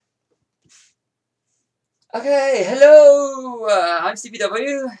Okay, hello. I'm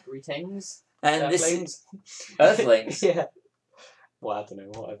CBW, Greetings. and this Earthlings. is Earthlings. Yeah. Well, I don't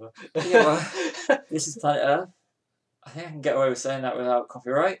know, whatever. Yeah, well, this is Planet Earth. I think I can get away with saying that without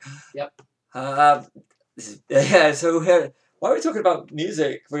copyright. Yep. This is yeah. So why are we talking about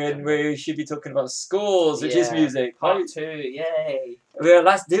music when we should be talking about scores, which is Yeah. music? Part 2, yay. We are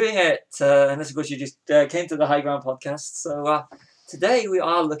last doing it, unless of course you just came to the High Ground podcast. So today we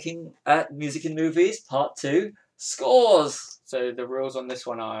are looking at music in movies, part 2, scores. So the rules on this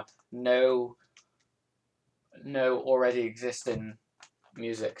one are no already existing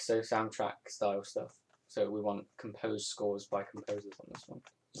music, so soundtrack style stuff. So we want composed scores by composers on this one.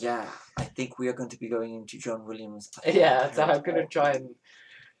 Yeah, I think we are going to be going into John Williams. Yeah, so I'm going to try and...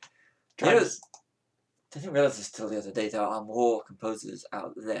 I didn't realise this till the other day. There are more composers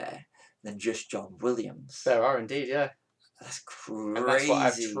out there than just John Williams. There are indeed, yeah. That's crazy. And that's what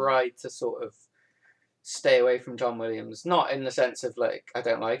I've tried to sort of stay away from John Williams. Not in the sense of, like, I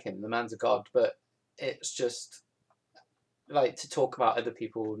don't like him, the man's a god, but it's just... like to talk about other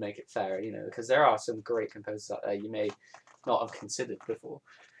people would make it fair, you know, because there are some great composers out there you may not have considered before.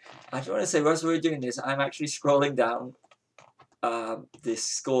 I just want to say, whilst we're doing this, I'm actually scrolling down the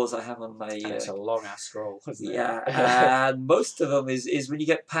scores I have on my. And it's a long ass scroll, isn't it? Yeah, and most of them is when you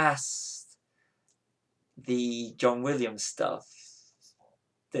get past the John Williams stuff.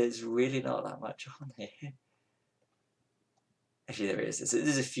 There's really not that much on here. Actually, there is.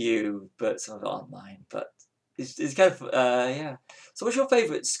 There's a few, but some of it aren't mine. But it's kind of yeah. So, what's your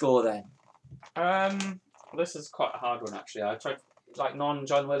favourite score then? This is quite a hard one actually. I tried like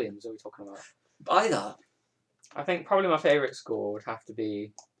non-John Williams. Are we talking about? Either. I think probably my favourite score would have to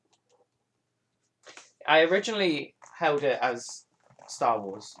be. I originally held it as Star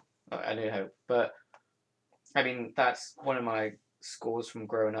Wars, A New Hope, but I mean that's one of my scores from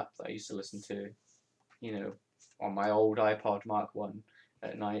growing up that I used to listen to, you know, on my old iPod Mark 1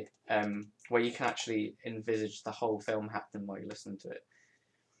 at night, where you can actually envisage the whole film happening while you listen to it.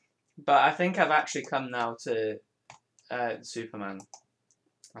 But I think I've actually come now to Superman.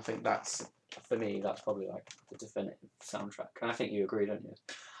 I think that's, for me, that's probably like the definitive soundtrack. And I think you agree, don't you?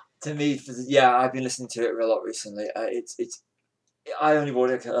 To me, yeah, I've been listening to it a lot recently. It's. I only bought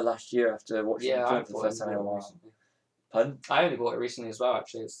it last year after watching the film for the first time in a while. Pardon? I only bought it recently as well.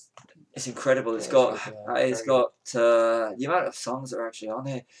 Actually, it's incredible. It's got the amount of songs that are actually on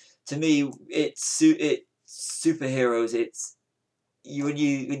here. To me, it's superheroes. It's when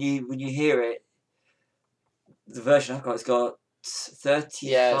you hear it, the version I've got, it's got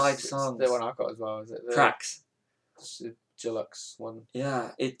 35 songs. The one I've got as well. Is it the tracks? Deluxe one.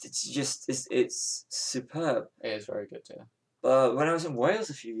 Yeah, it's just it's superb. It is very good, yeah. When I was in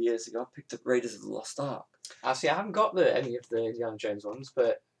Wales a few years ago, I picked up Raiders of the Lost Ark. Actually, I haven't got any of the Indiana Jones ones,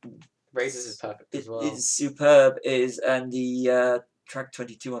 but Raiders is perfect as well. It's superb. And the track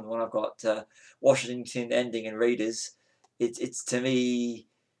 22 on the one I've got, Washington ending in Raiders. It's to me,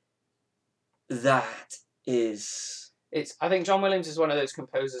 that is. I think John Williams is one of those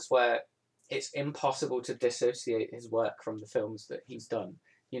composers where it's impossible to dissociate his work from the films that he's done.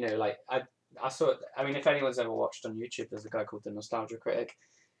 You know, like I saw. I mean, if anyone's ever watched on YouTube, there's a guy called the Nostalgia Critic,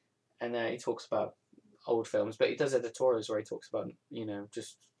 and he talks about old films, but he does editorials where he talks about, you know,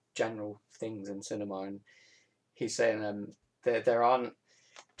 just general things in cinema, and he's saying there aren't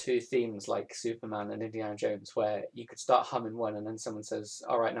two themes like Superman and Indiana Jones where you could start humming one and then someone says,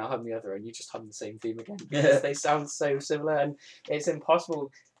 all right, now hum the other, and you just hum the same theme again because they sound so similar, and it's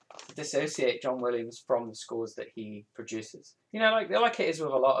impossible to dissociate John Williams from the scores that he produces. You know, like it is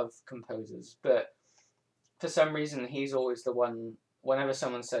with a lot of composers, but for some reason he's always the one. Whenever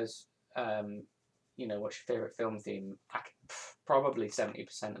someone says, you know, what's your favourite film theme, probably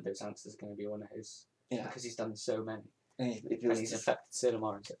 70% of those answers are going to be one of his, because he's done so many, and he's affected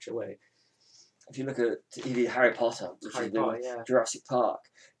cinema in such a way. If you look at even Harry Potter, Jurassic Park,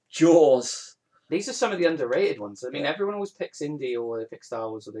 Jaws. These are some of the underrated ones. I mean, everyone always picks Indy, or they pick Star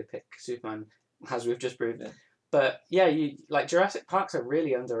Wars, or they pick Superman, as we've just proved. Yeah. But yeah, you like Jurassic Park's a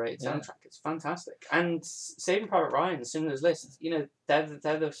really underrated soundtrack. It's fantastic. And Saving Private Ryan, Schindler's List, you know, they're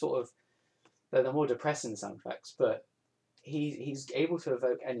the sort of, they're the more depressing soundtracks, but he's able to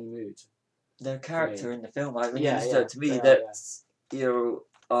evoke any mood. Their character in the film, I mean, to me, you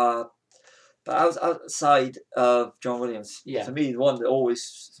know, but outside of John Williams, for me, the one that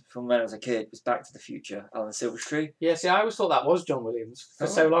always, from when I was a kid, was Back to the Future, Alan Silvestri. Yeah, see, I always thought that was John Williams for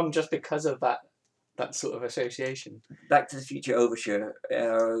so long, just because of that sort of association. Back to the Future Overture,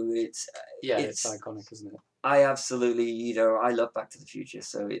 it's iconic, isn't it? I absolutely, you know, I love Back to the Future,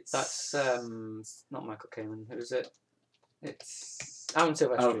 so that's not Michael Kamen. Who is it? It's Alan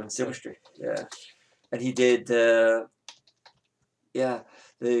Silvestri. Alan Silvestri, yeah. and he did was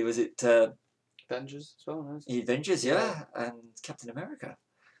it Avengers as well. Avengers, and Captain America.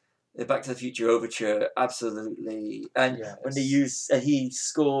 The Back to the Future overture, absolutely, and when they used, he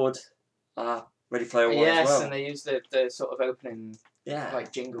scored Ready Player One as well. Yes, and they use the sort of opening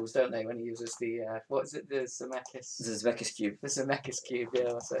like jingles, don't they? When he uses the what is it? The Zemeckis cube. The Zemeckis cube,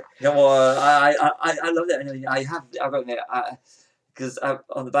 yeah, that's it. No, I love that. I've got it because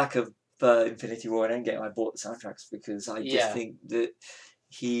on the back of Infinity War and Endgame, I bought the soundtracks because I just think that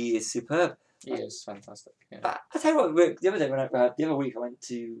he is superb. He is fantastic. Yeah. I tell you what, the other week I went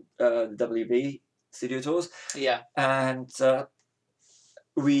to the WB studio tours. Yeah. And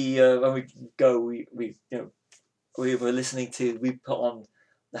we when we go, we were listening to, we put on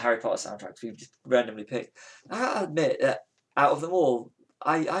the Harry Potter soundtracks. We just randomly picked. I gotta admit that out of them all,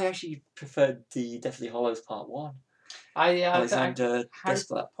 I actually preferred the Deathly Hallows Part 1. Alexander Harry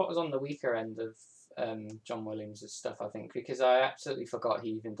Desplat. Potter's on the weaker end of John Williams' stuff, I think, because I absolutely forgot he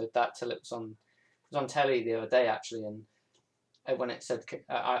even did that till it was on telly the other day, actually, and when it said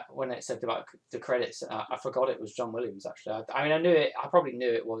about the credits, I forgot it was John Williams, actually. I mean, I knew it. I probably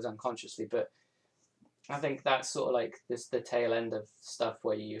knew it was unconsciously, but I think that's sort of like the tail end of stuff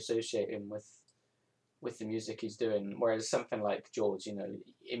where you associate him with the music he's doing. Whereas something like George,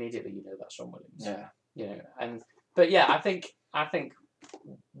 immediately that's John Williams. Yeah. But yeah, I think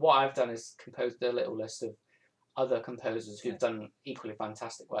what I've done is composed a little list of other composers who've done equally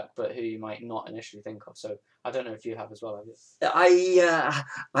fantastic work, but who you might not initially think of. So I don't know if you have as well, have you?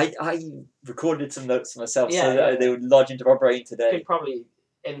 I recorded some notes myself, so that they would lodge into my brain today. You could probably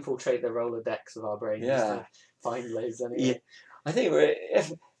infiltrate the Rolodex of our brains to find loads anyway. Yeah. I think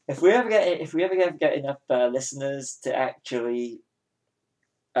if we ever get enough listeners to actually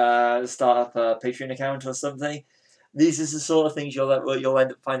start up a Patreon account or something, these are the sort of things you'll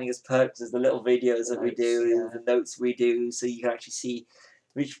end up finding as perks, as the little videos that we do, the notes we do, so you can actually see,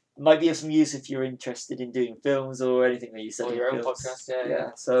 which might be of some use if you're interested in doing films or anything that you said. Or your own podcast,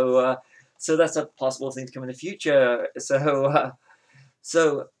 yeah. So that's a possible thing to come in the future. So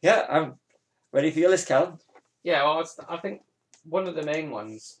I'm ready for your list, Callum. Yeah, well, I think one of the main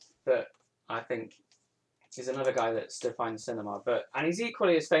ones that I think is another guy that's defined cinema, and he's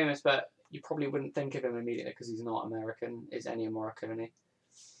equally as famous, but you probably wouldn't think of him immediately because he's not American, is Ennio Morricone.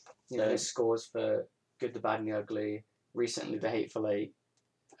 His scores for Good, the Bad and the Ugly, recently The Hateful Eight,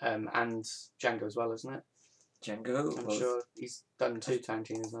 and Django as well, isn't it? Django? I'm sure he's done 2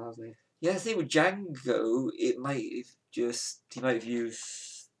 Tarantinos now, hasn't he? Yeah, I think with Django, he might have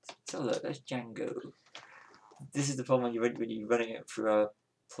used... So look, there's Django. This is the problem when you're running it through a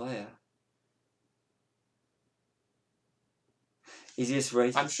player. Easiest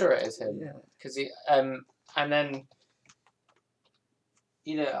rating. I'm sure it is him. Yeah. Because and then,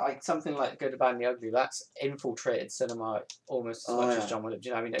 like something like Good, the Bad and the Ugly, that's infiltrated cinema almost as much as John Williams.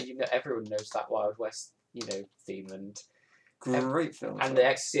 Everyone knows that Wild West, theme and great film. And the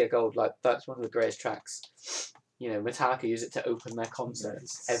Ecstasy of Gold, like that's one of the greatest tracks. Metallica use it to open their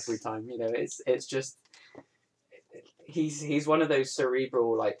concerts every time. It's just he's one of those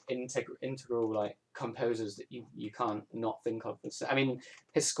cerebral, like integral, like composers that you can't not think of. I mean,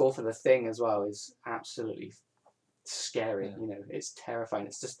 his score for The Thing as well is absolutely scary. It's terrifying.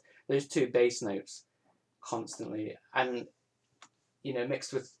 It's just those 2 bass notes constantly, and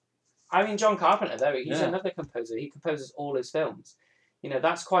mixed with, I mean, John Carpenter though, he's another composer. He composes all his films.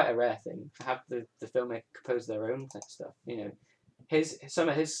 That's quite a rare thing to have the filmmaker compose their own stuff. Some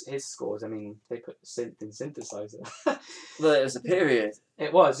of his scores, I mean, they put synth in synthesizer. Well, it was a period.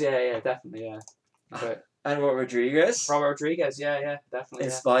 It was, yeah, definitely, yeah. But and Robert Rodriguez, yeah, definitely.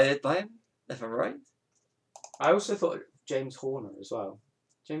 Inspired by him, if I'm right. I also thought James Horner as well.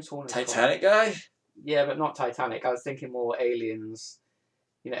 James Horner. Titanic guy? Yeah, but not Titanic. I was thinking more Aliens.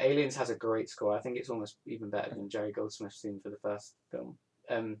 Aliens has a great score. I think it's almost even better than Jerry Goldsmith's theme for the first film.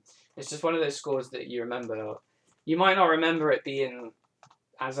 It's just one of those scores that you remember. You might not remember it being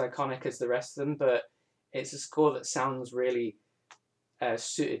as iconic as the rest of them, but it's a score that sounds really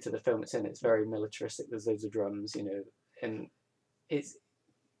suited to the film it's in. It's very militaristic. There's loads of drums, and it's.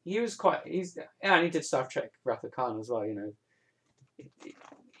 And he did Star Trek Wrath of Khan as well.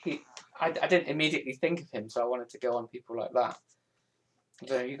 I didn't immediately think of him, so I wanted to go on people like that.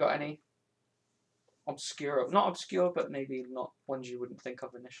 So you got any not obscure, but maybe not ones you wouldn't think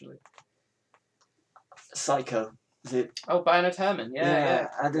of initially? Psycho. Is it? Oh, Bernard Herrmann. Yeah.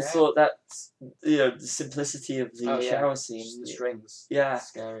 I just thought that the simplicity of the shower scene, the strings. Yeah,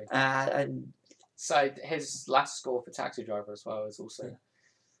 scary. And so his last score for Taxi Driver as well is also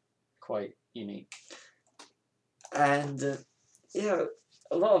quite unique. And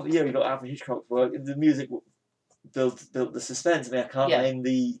a lot of you got Alfred Hitchcock's work. The music built the suspense. I mean, I can't name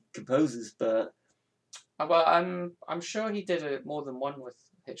the composers, but well, I'm sure he did more than one with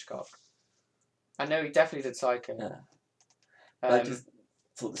Hitchcock. I know he definitely did Psycho. Yeah. I just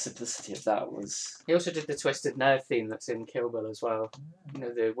thought the simplicity of that was. He also did the Twisted Nerve theme that's in Kill Bill as well. You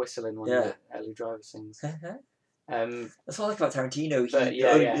know, the whistling one that Ellie Driver sings. That's what I like about Tarantino. He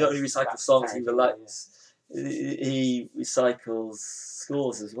only recycles songs he likes. Yeah. He recycles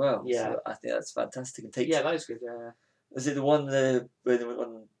scores as well. Yeah. So I think that's fantastic. And that is good. Yeah. Was it the one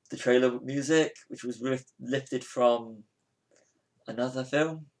on the trailer music, which was lifted from another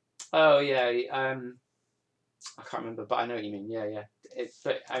film? Oh yeah. I can't remember, but I know what you mean. Yeah.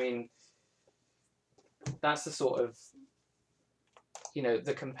 But I mean, that's the sort of,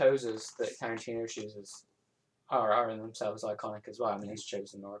 the composers that Tarantino chooses are in themselves iconic as well. I mean, he's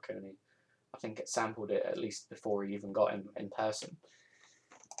chosen Morricone. I think it sampled it at least before he even got him in person.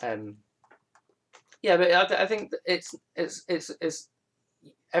 Yeah, but I think it's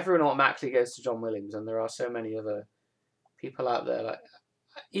everyone automatically goes to John Williams, and there are so many other people out there. Like,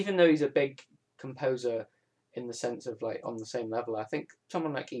 even though he's a big composer in the sense of like on the same level, I think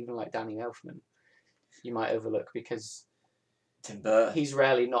someone like Danny Elfman, you might overlook because Tim Burton. He's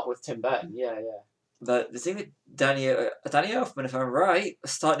rarely not with Tim Burton. Yeah. But the thing with Danny Elfman, if I'm right,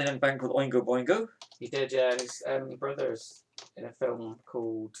 started in a band called Oingo Boingo. He did, yeah. And his brother's in a film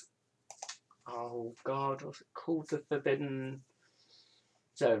called, oh God, what's it called? The Forbidden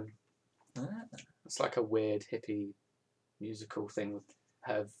Zone. It's like a weird hippie musical thing with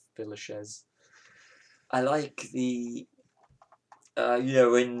Hervé Villechaize. I like the,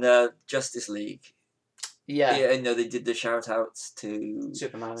 in Justice League. Yeah. They did the shout outs to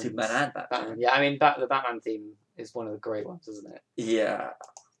Superman and Batman. Yeah, I mean, the Batman theme is one of the great ones, isn't it? Yeah.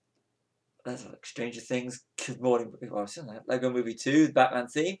 That's like Stranger Things, Good Morning. Well, I've seen that. Lego Movie 2, the Batman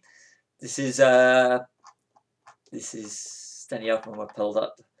theme. This is Danny Elfman were pulled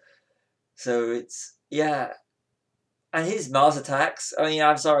up. So it's, and his Mars Attacks. I mean,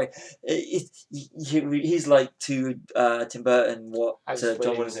 I'm sorry, he's like to Tim Burton what John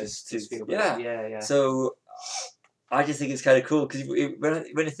Williams is to Spielberg. Yeah. So I just think it's kind of cool because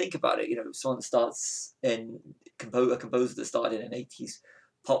when you think about it, someone that starts in a composer that started in an '80s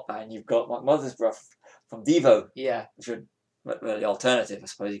pop band. You've got Mark Mothersbaugh from Devo. Yeah, which are the alternative, I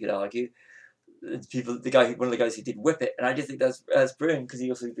suppose you could argue. One of the guys who did Whip It, and I just think that's brilliant because he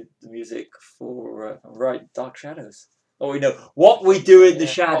also did the music for Dark Shadows. Oh, we know what we do in the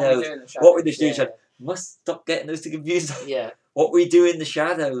shadows. What we do in the shadows. Must stop getting those two confused. Yeah. What we do in the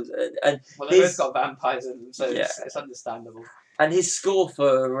shadows, and they both got vampires in them, so it's understandable. And his score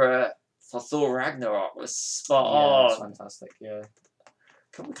for Thor Ragnarok was spot on. It's fantastic. Yeah.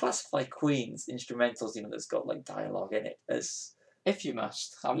 Can we classify Queen's instrumentals, even though it's got like dialogue in it, as? If you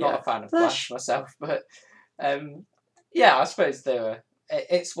must, I'm not a fan of Flash myself, but I suppose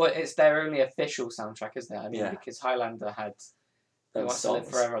it's their only official soundtrack, isn't it? I mean, because Highlander had Who Wants to Live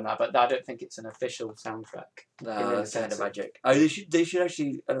Forever on that, but I don't think it's an official soundtrack. That's kind of magic. They should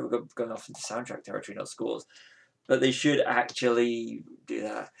actually. I know we're going off into soundtrack territory, not scores, but they should actually do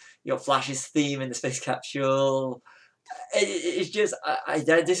that. You got Flash's theme in the space capsule. It's just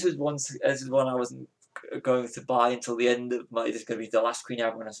this was one I wasn't going to buy until the end of this is going to be the last Queen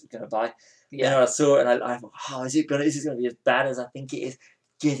album I was going to buy. Yeah. And I saw it and I thought, is this going to be as bad as I think it is?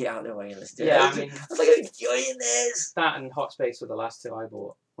 Get it out of the way and let's do it. I was like, I'm enjoying this. That and Hot Space were the last two I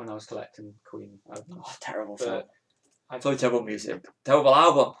bought when I was collecting Queen. Terrible film. So terrible music. Terrible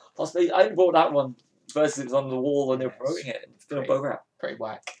album. Hot Space, I bought that one versus it was on the wall when they were promoting it. Pretty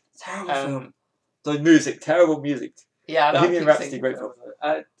whack. Terrible film. So terrible music. Yeah, Bohemian Rhapsody, great film.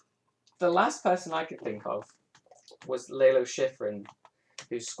 The last person I could think of was Lalo Schifrin,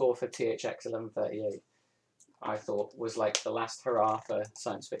 whose score for THX 1138 I thought was like the last hurrah for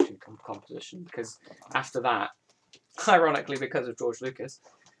science fiction composition, because after that, ironically because of George Lucas,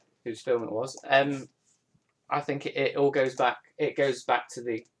 whose film it was, I think it all goes back. It goes back to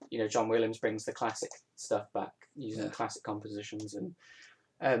the John Williams brings the classic stuff back using classic compositions and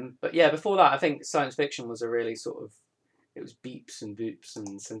but before that I think science fiction was a really sort of, it was beeps and boops and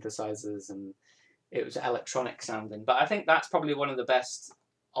synthesizers and it was electronic sounding. But I think that's probably one of the best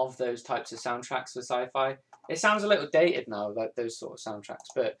of those types of soundtracks for sci-fi. It sounds a little dated now, like those sort of soundtracks,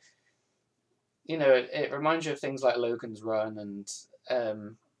 but it reminds you of things like Logan's Run and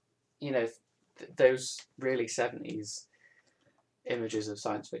those really 70s images of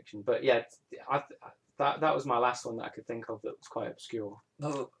science fiction. But that was my last one that I could think of that was quite obscure.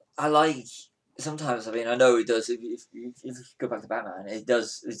 Well, I like. Sometimes, I mean, I know it does. If you go back to Batman, it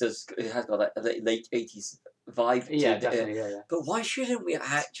has got that late '80s vibe. Yeah, definitely. Yeah. But why shouldn't we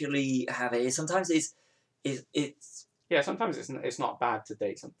actually have it? Sometimes it's Yeah, sometimes it's not bad to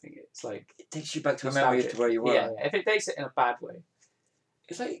date something. It's like it takes you back to a memory nostalgic. of where you were. Yeah. If it dates it in a bad way,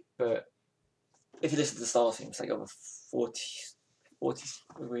 It's like, but if you listen to the Star Wars theme, it's like over 40.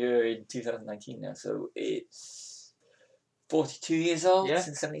 We're in 2019 now, so it's 42 years old Yeah.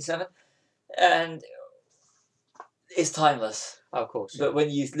 since 77, and it's timeless. of course. But when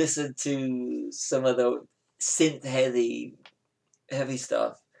you listen to some of the synth heavy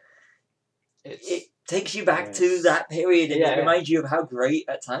stuff, it takes you back to that period, and it reminds you of how great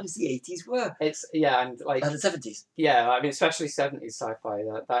at times the 80s were. It's and like and the 70s. Yeah, I mean, especially 70s sci-fi.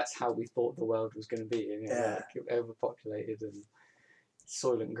 That's how we thought the world was going to be. You know, Yeah. like overpopulated and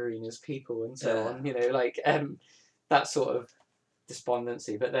Soylent Green as people and so Yeah. on. You know, like that sort of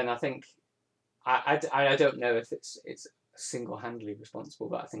despondency. But then I think I don't know if it's single-handedly responsible,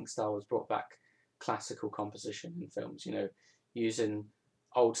 but I think Star Wars brought back classical composition in films. You know, using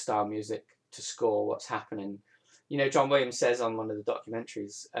old style music to score what's happening. You know, John Williams says on one of the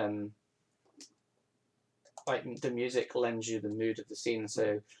documentaries, like the music lends you the mood of the scene.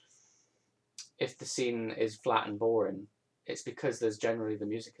 So if the scene is flat and boring, it's because there's generally the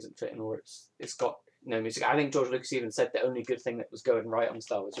music isn't fitting, or it's got no music. I think George Lucas even said the only good thing that was going right on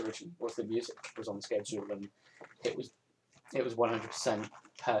Star Wars originally was the music was on schedule, and it was 100%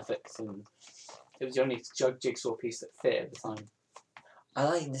 perfect, and it was the only jigsaw piece that fit at the time. I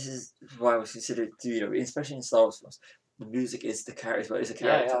like this is why I was considered, you know, especially in Star Wars films, the music is the character. Is a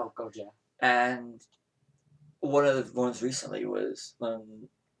character. Yeah, oh god, yeah. And one of the ones recently was when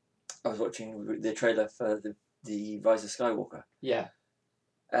I was watching the trailer for the Rise of Skywalker. Yeah.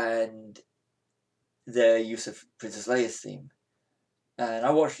 And their use of Princess Leia's theme, and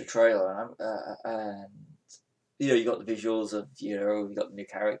I watched the trailer, and you know, you got the visuals of, you know, you got the new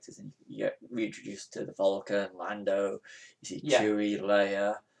characters, and you get reintroduced to the Falcon, Lando, you see Chewie,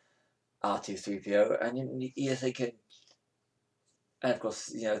 Leia, R2-3PO, and you're thinking, and of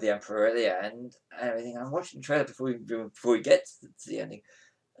course, you know, the Emperor at the end and everything. I'm watching the trailer before we get to the ending,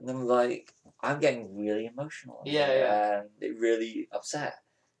 and I'm like, I'm getting really emotional. Yeah. And it really upset.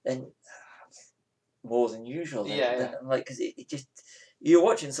 And more than usual. Then I'm like, because it just, you're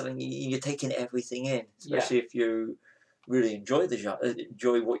watching something, you're taking everything in, especially if you really enjoy the genre,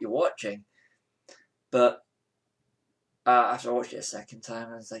 enjoy what you're watching. But after I watched it a second time,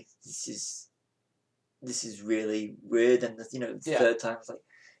 I was like, this is really weird. And you know, the third time, I was like,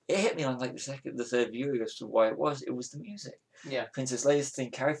 it hit me on like the third viewing as to why it was the music. Yeah. Princess Leia's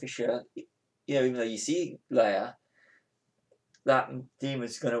thing, Carrie Fisher, you know, even though you see Leia, that theme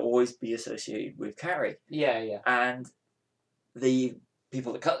is going to always be associated with Carrie. Yeah. And the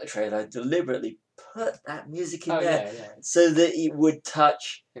people that cut the trailer deliberately put that music in there so that it would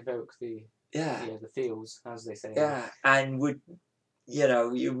evoke the feels, as they say. Yeah, and would, you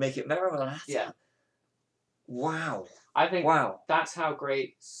know, you make it memorable. Wow. I think that's how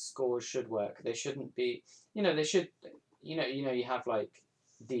great scores should work. They shouldn't be, you know, they should, you know, you have like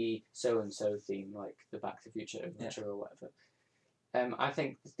the so and so theme, like the Back to the Future overture or whatever. I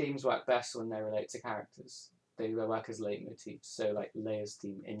think the themes work best when they relate to characters. They work as leitmotifs. So like Leia's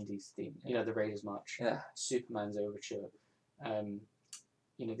theme, Indy's theme, you know, the Raiders March, Superman's overture,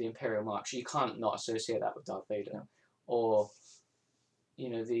 you know, the Imperial March. You can't not associate that with Darth Vader, or you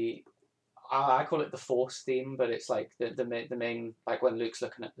know, I call it the Force theme, but it's like the main, like when Luke's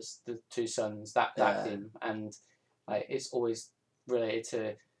looking at the two suns, that theme, and like it's always related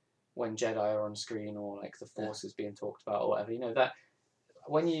to when Jedi are on screen, or like the Force is being talked about or whatever. You know that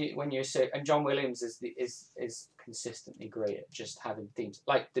when you're so, and John Williams is consistently great at just having themes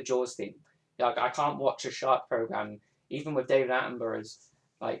like the Jaws theme. Like I can't watch a shark program even with David Attenborough's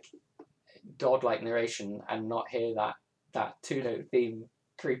like godlike narration and not hear that 2-note theme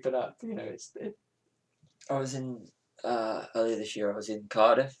creeping up. You know, I was in earlier this year. I was in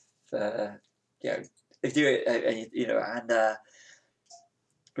Cardiff. If you know, and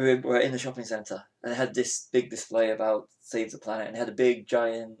we were in the shopping centre, and they had this big display about Save the Planet, and it had a big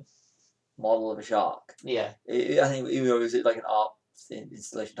giant model of a shark. Yeah. I think it was like an art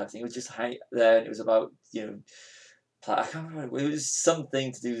installation type thing. It was just there, and it was about, you know, I can't remember. It was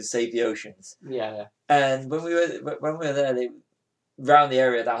something to do with Save the Oceans. Yeah. And when we were there, they around the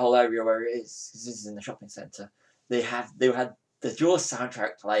area, that whole area where it is, because this is in the shopping centre, they had the Jaws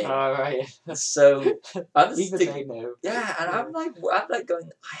soundtrack playing. Oh right. So I'm even they know. Yeah, and I'm like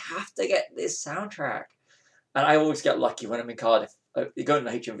going, I have to get this soundtrack, and I always get lucky when I'm in Cardiff. You go to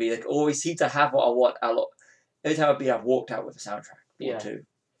the HMV, they always seem to have what I want. Every time I've walked out with a soundtrack or two.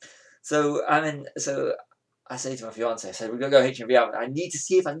 So I say to my fiance, I said, we're gonna go HMV. I need to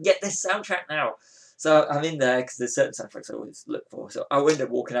see if I can get this soundtrack now. So I'm in there because there's certain soundtracks I always look for. So I ended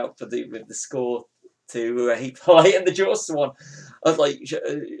up walking out with the score to Hateful Eight and the Jaws one. I was like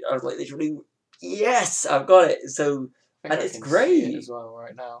literally, yes, I've got it. So I it's can great. see it as well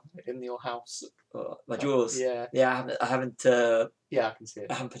right now in your house. My Jaws. Yeah. Yeah, I haven't. Yeah, I can see it.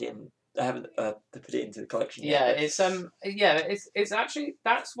 I haven't put it in. I haven't put it into the collection Yeah, yet. it's actually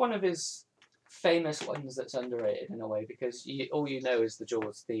that's one of his famous ones that's underrated in a way because all you know is the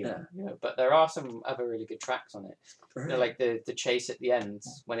Jaws theme, but there are some other really good tracks on it. Like the chase at the end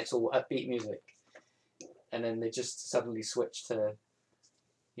when it's all upbeat music, and then they just suddenly switch to,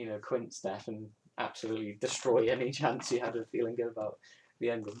 Quint's death and absolutely destroy any chance you had of feeling good about the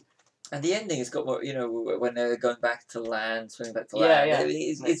ending. And the ending has got more, when they're going back to land, swimming back to land. Yeah.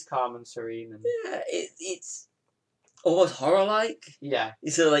 It's calm and serene. And... Yeah, it's almost horror-like. Yeah.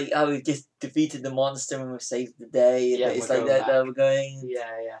 It's sort of like how we just defeated the monster and we've saved the day. And it's like that we're going.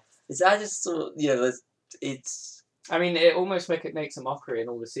 Yeah. I just sort of, it's. I mean, it almost makes a mockery in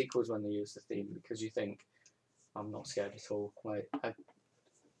all the sequels when they use the theme because you think, I'm not scared at all. Like,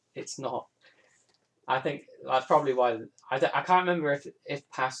 it's not. I think that's probably why I can't remember if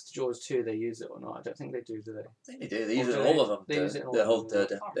past Jaws 2 they use it or not. I don't think they do they? I think they do. They use it in all of them. They use it in all the of whole them.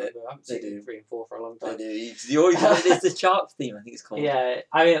 third. I haven't seen 3 and 4 for a long time. They do. You always it's the shark theme. I think it's called. Yeah,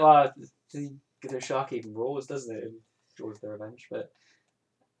 I mean, well, the shark even roars, doesn't it? In Jaws: The Revenge, but.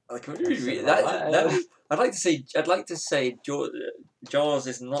 I'd like to say Jaws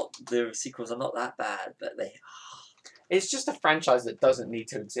is not, the sequels are not that bad, but they. It's just a franchise that doesn't need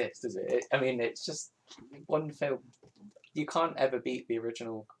to exist, is it? I mean, it's just one film. You can't ever beat the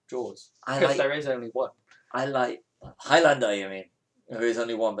original Jaws because there is only one. I like Highlander. You mean there is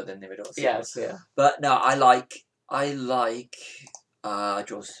only one, but then there is. Yes, yeah. But no, I like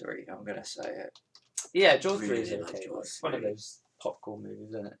Jaws 3. I'm gonna say it. Yeah, Jaws 3 is okay. Like It's one of those popcorn movies,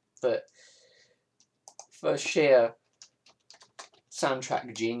 isn't it? But for sheer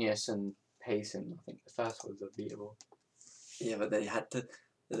soundtrack genius and pacing, I think the first was unbeatable. Yeah, but they had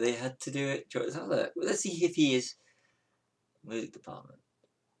to do it. Let's see if he is music department.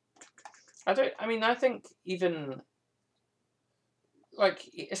 I think even like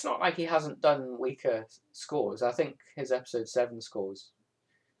it's not like he hasn't done weaker scores. I think his episode 7 scores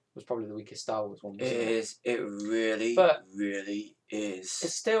was probably the weakest Star Wars one. It really is.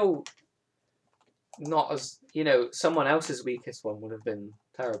 It's still not as someone else's weakest one would have been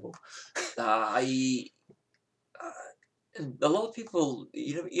terrible. A lot of people,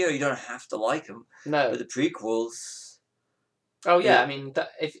 you don't have to like them. No. But the prequels. Oh yeah, I mean,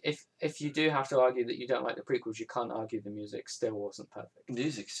 if you do have to argue that you don't like the prequels, you can't argue the music still wasn't perfect.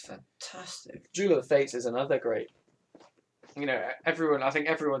 Music's fantastic. Duel of the Fates is another great. I think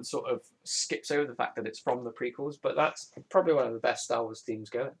everyone sort of skips over the fact that it's from the prequels, but that's probably one of the best Star Wars themes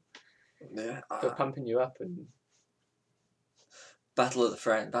going. Yeah. For pumping you up and. Battle of the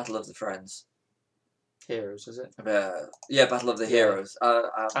Friends. Heroes, is it? Yeah, Battle of the Heroes.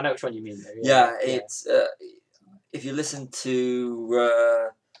 I know which one you mean though. Yeah, it's if you listen to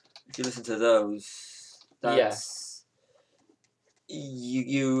those, that's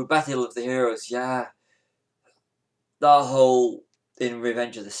you Battle of the Heroes. Yeah, that whole in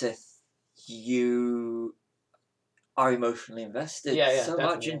Revenge of the Sith, you are emotionally invested so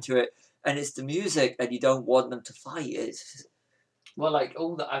much into it, and it's the music, and you don't want them to fight. It's well, like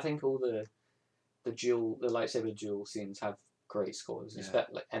I think all the lightsaber duel scenes have great scores.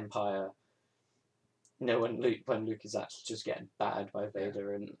 Especially like Empire. When Luke is actually just getting battered by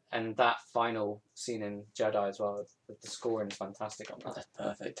Vader, and that final scene in Jedi as well. The scoring is fantastic on that. That's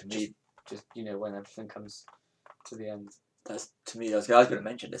perfect to me. Just when everything comes to the end. That's to me. I was going to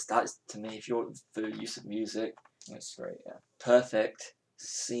mention this. That's to me. If you're for the use of music, that's great. Yeah. Perfect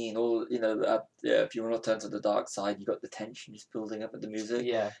scene. All if you want to turn to the dark side, you got the tension just building up at the music.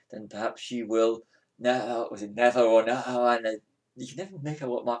 Yeah. Then perhaps you will. No, was it never or no? And you can never make out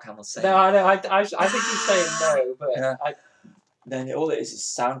what Mark Hamill's saying. No, I know. I think he's saying no, but then all it is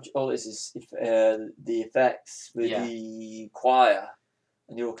sound. All it is the effects with the choir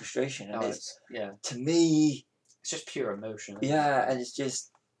and the orchestration, and to me, it's just pure emotion. Yeah, and it's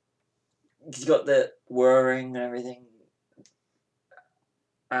just you got the whirring and everything,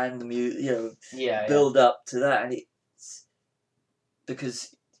 and the music, build up to that, and it's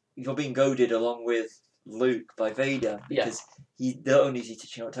because you're being goaded along with Luke by Vader because he not only is he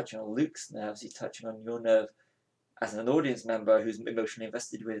touching on Luke's nerves, he's touching on your nerve as an audience member who's emotionally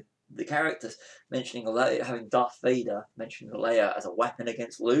invested with the characters, mentioning having Darth Vader mentioning Leia as a weapon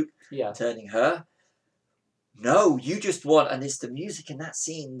against Luke, turning her. No, you just want, and it's the music in that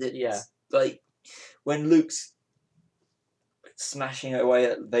scene that like when Luke's smashing away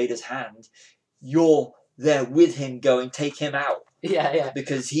at Vader's hand, you're there with him going, take him out. Yeah.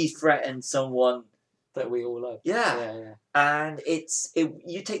 Because he threatened someone that we all love. Yeah. And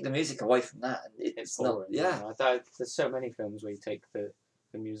you take the music away from that, and it's boring. not. Yeah. There's so many films where you take the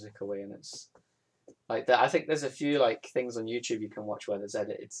music away, and it's like that. I think there's a few like things on YouTube you can watch where there's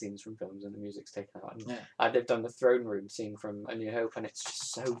edited scenes from films and the music's taken out. And they've done the throne room scene from A New Hope, and it's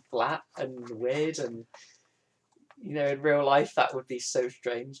just so flat and weird, and in real life that would be so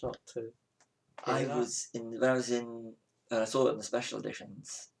strange not to. When I was in I saw it in the special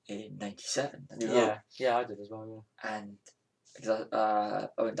editions in '97. Yeah, I did as well. Yeah, and because I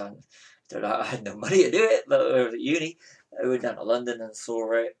went down, I had no money to do it, but I was at uni. I went down to London and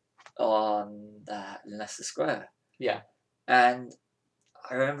saw it on Leicester Square. Yeah, and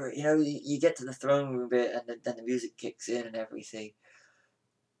I remember, you get to the throne room bit, and then the music kicks in and everything,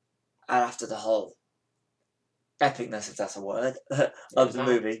 and after the whole epicness, if that's a word, of the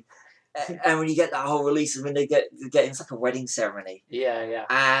movie. And when you get that whole release, and when they get it's like a wedding ceremony. Yeah.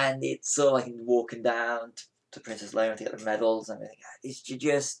 And it's sort of like walking down to Princess Leia to get the medals and everything. It's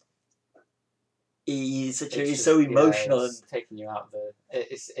just he's so emotional, it's taking you out of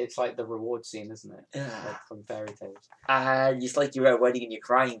it's like the reward scene, isn't it? Yeah. Like from fairy tales. And it's like you're at a wedding and you're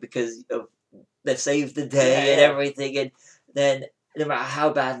crying because they've saved the day and everything, and then no matter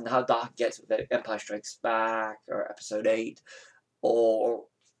how bad and how dark it gets with Empire Strikes Back or Episode 8 or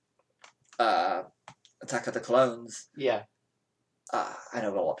Attack of the Clones. Yeah. I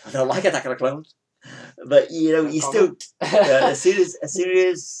know a lot. I don't like Attack of the Clones, but you still as soon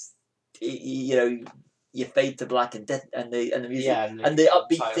as you fade to black and death and the music and the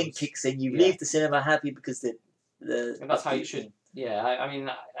upbeat thing kicks in, you leave the cinema happy because and that's how you should. Yeah, I mean,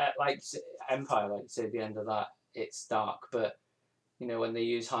 like Empire, like say at the end of that, it's dark, but when they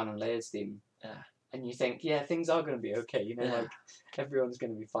use Han and Leia's theme, and you think, things are going to be okay. Like everyone's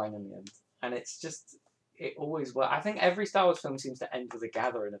going to be fine in the end. And it's just, it always works. I think every Star Wars film seems to end with a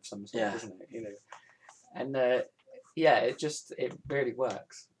gathering of some sort, doesn't it? And it really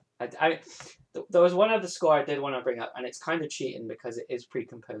works. There was one other score I did want to bring up, and it's kind of cheating because it is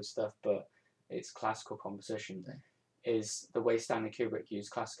pre-composed stuff, but it's classical composition. Is the way Stanley Kubrick used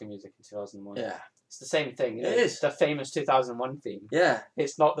classical music in 2001. Yeah. It's the same thing. It is. The famous 2001 theme. Yeah.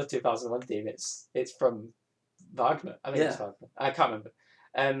 It's not the 2001 theme. It's from Wagner. I think it's Wagner. I can't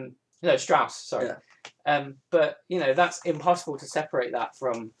remember. No, Strauss, sorry. Yeah. But, that's impossible to separate that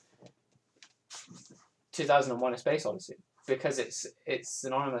from 2001 A Space Odyssey because it's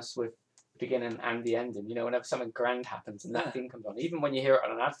synonymous with the beginning and the ending. Whenever something grand happens and that theme comes on, even when you hear it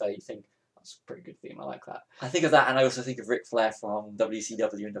on an advert, you think, that's a pretty good theme, I like that. I think of that, and I also think of Ric Flair from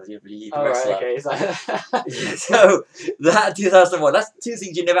WCW and WWE. Oh, right, okay. Is that... So, that 2001, that's two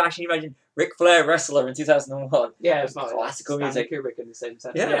things you never actually imagine. Ric Flair, wrestler in 2001. Yeah, it's not classical music. Kubrick in the same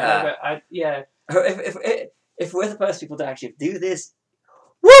sense. Yeah. If we're the first people to actually do this,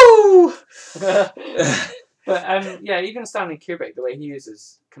 woo! But, even Stanley Kubrick, the way he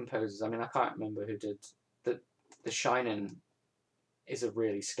uses composers, I mean, I can't remember who did The Shining is a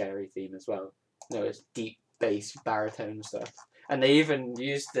really scary theme as well. It's deep bass baritone stuff, and they even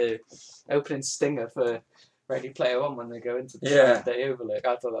used the opening stinger for Ready Player One when they go into the Day Overlook.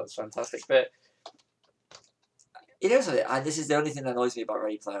 I thought that was fantastic. But this is the only thing that annoys me about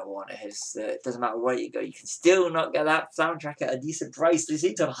Ready Player One is it doesn't matter where you go, you can still not get that soundtrack at a decent price. They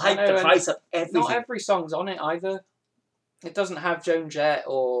seem to hype the price up everything. Not every song's on it either. It doesn't have Joan Jett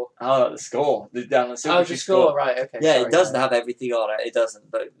or... the score. The Silvestri score, right, okay. Yeah, sorry, it doesn't have everything on it. It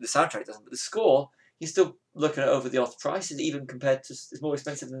doesn't, but the soundtrack doesn't. But the score, you're still looking at over the off prices, even compared to... It's more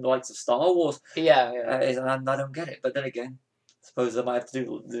expensive than the likes of Star Wars. Yeah. And I don't get it. But then again, I suppose I might have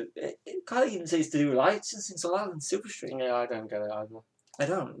to do... It can't even say it's to do with licensing, so rather than Silvestri. Yeah, I don't get it either. I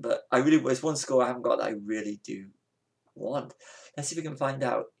don't, but it's one score I haven't got that I really do want. Let's see if we can find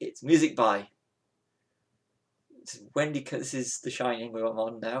out. It's music by... Wendy, this is The Shining we're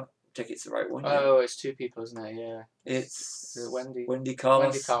on now. Check it's the right one. Oh, it's two people, isn't it? Yeah. It's Wendy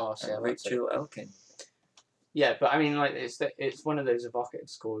Carlos and Rachel Elkin. Yeah, but I mean, like, it's one of those evocative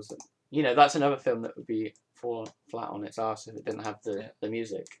scores that, that's another film that would be fall flat on its arse if it didn't have the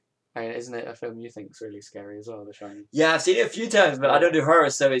music. I mean, isn't it a film you think's really scary as well, The Shining? Yeah, I've seen it a few times, but I don't do horror,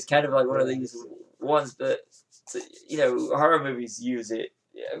 so it's kind of like one of these ones that, horror movies use it.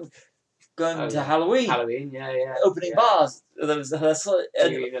 Going to Halloween. Yeah. Opening bars. Can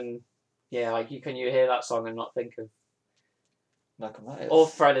you hear that song and not think of Malcolm Myers? Or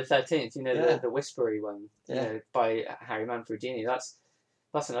Friday the 13th, the whispery one, by Harry Manfredini.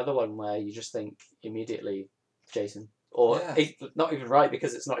 That's another one where you just think immediately Jason. Or not even right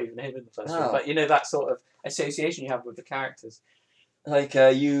because it's not even him in the first one. But that sort of association you have with the characters. Like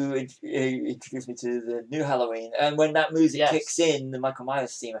you introduced me to the new Halloween, and when that music kicks in, the Michael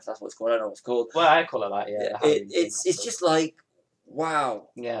Myers theme, if that's what it's called, I don't know what it's called. Well, I call it that. Yeah, the Halloween it's just like wow.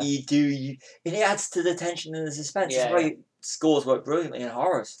 Yeah. And it adds to the tension and the suspense. That's why scores work brilliantly in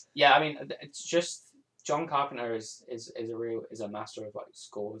horrors. Yeah, I mean, it's just John Carpenter is a master of like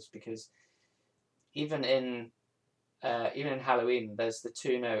scores, because even in Halloween, there's the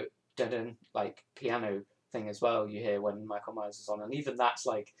 2-note dun like piano thing as well. You hear when Michael Myers is on, and even that's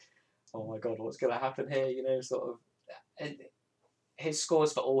like, oh my god, what's gonna happen here? You know, sort of. His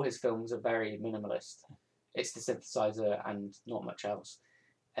scores for all his films are very minimalist. It's the synthesizer and not much else,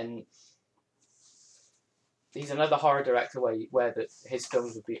 and he's another horror director where his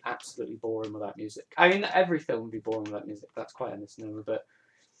films would be absolutely boring without music. I mean, every film would be boring without music. That's quite a misnomer, but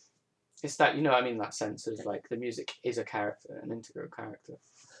it's that, you know what I mean, that sense of like the music is a character, an integral character.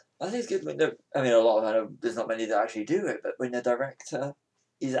 I think it's good when a lot of there's not many that actually do it, but when the director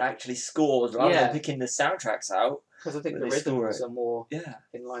is actually scores rather than picking the soundtracks out. Because I think the rhythms are more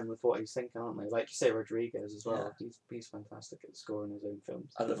in line with what he's thinking, aren't they? Like you say, Rodriguez as well. Yeah. He's fantastic at scoring his own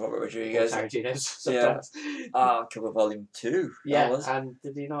films. I love Robert Rodriguez. Tarantino's sometimes. Cover Volume 2. Yeah, and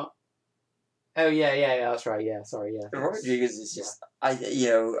did he not? Oh yeah, that's right. Yeah, sorry, yeah. Robert Rodriguez is just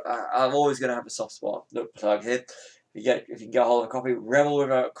I'm always gonna have a soft spot. Look, plug it. If you can get a hold of a copy, Rebel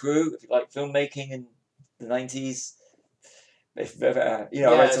Without a Crew. If you like filmmaking in the 90s. I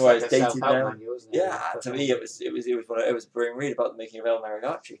read somewhere it's dated now. To me it was a brilliant read about the making of El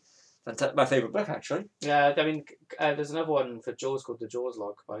Mariachi. My favourite book, actually. Yeah, I mean, there's another one for Jaws called The Jaws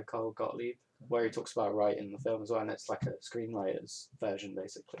Log by Carl Gottlieb, where he talks about writing the film as well, and it's like a screenwriter's version,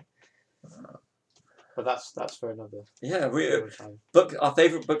 basically. But that's for another. Yeah, time. Our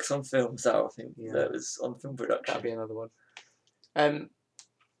favourite books on film. So I think that was on film production. That'd be another one.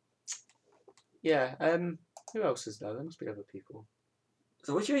 Who else is there? There must be other people.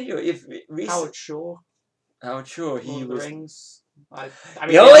 So what do you mean? Howard Shore. Howard Shore. He was. Rings. I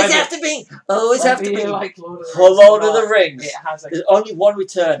mean, you always have to be like Lord of the Rings. It has There's only one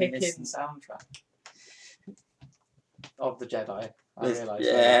return in this soundtrack of the Jedi. I realise.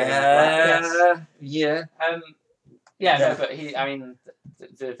 But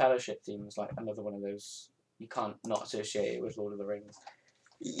the Fellowship theme is like another one of those you can't not associate it with Lord of the Rings.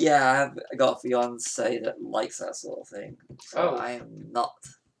 Yeah, I got a fiance that likes that sort of thing. So I am not.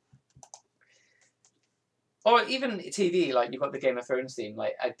 Or even TV, like you've got the Game of Thrones theme.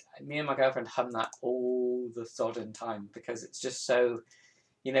 Like me and my girlfriend hum that all the sodden time because it's just so,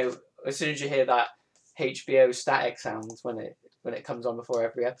 as soon as you hear that HBO static sound when it comes on before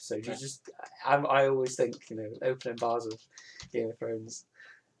every episode, you just I always think opening bars of Game of Thrones.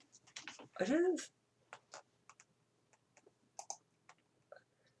 I don't know.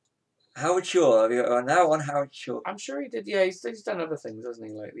 Howard Shore. Now on Howard Shore. I'm sure he did. Yeah, he's done other things, hasn't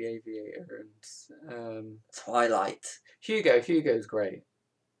he? Like The Aviator and Twilight. Hugo's great.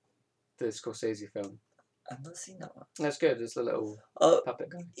 The Scorsese film. I've not seen that one. That's good. It's the little puppet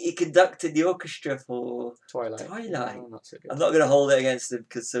guy. He conducted the orchestra for Twilight. Oh, not so good. I'm not going to hold it against him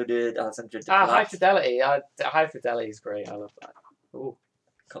because so did Alexandra Desplat. High Fidelity. High Fidelity is great. I love that. Ooh.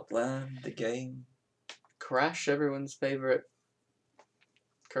 Copland, The Game. Crash, everyone's favourite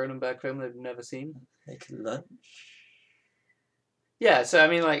Cronenberg film they've never seen. Make Lunch. Yeah, so I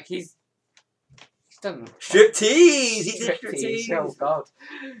mean, like he's done Striptease. He did Striptease. Oh God.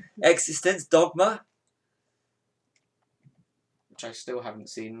 Existence, Dogma. Which I still haven't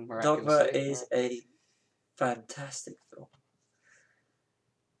seen. Dogma is a fantastic film.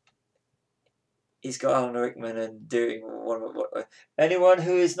 He's got Alan Rickman and doing what anyone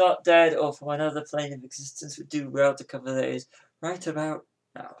who is not dead or from another plane of existence would do well to cover that is right about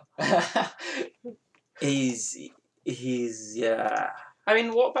now. he's I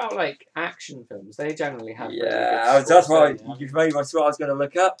mean, what about like action films? They generally have that's why you've made what I was going to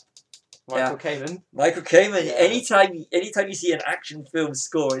look up. Michael Kamen. Michael Kamen. Yeah. Anytime you see an action film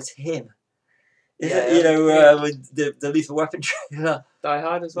score, it's him. With the Lethal Weapon trailer. Die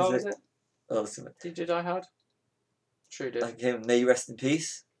Hard as well, is it? Awesome. Did you Die Hard? True did. Like him, may you rest in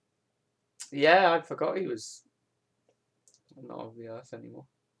peace. Yeah, I forgot he was not of the earth anymore.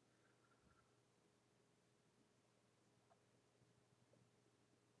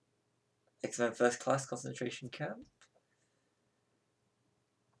 X-Men First Class concentration camp.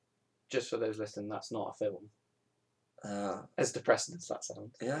 Just for those listening, that's not a film. As depressing as that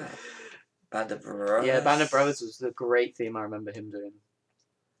sounds. Yeah. Band of Brothers. Yeah, Band of Brothers was the great theme I remember him doing.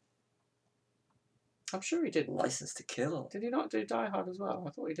 I'm sure he did. License to Kill. Did he not do Die Hard as well?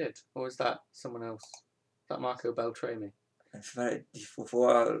 I thought he did. Or was that someone else? Is that Marco Beltrami?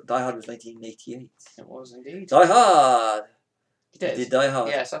 Before Die Hard was 1988. It was indeed. Die Hard! He did. He did Die Hard.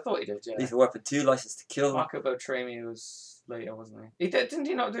 Yes, I thought he did. Yeah. Lethal Weapon 2, License to Kill. Michael Beltrami was later, wasn't he? Didn't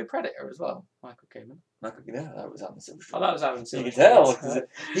he not do Predator as well? Michael Kamen. Yeah, that was Alan Silvestri. Oh, that was Alan Silvestri. You can tell.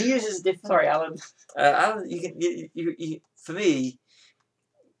 He uses different. Sorry, Alan. Alan, for me,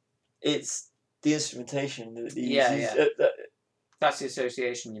 it's the instrumentation that he uses. That's the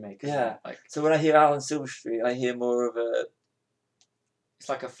association you make. Yeah. Like, so when I hear Alan Silvestri, I hear more of a. It's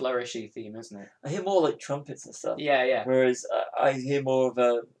like a flourishy theme, isn't it? I hear more like trumpets and stuff. Yeah. Whereas I hear more of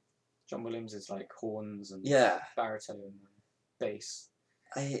a. John Williams is like horns and baritone and bass.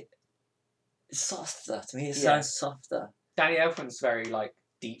 It's softer to me. It sounds softer. Danny Elfman's very like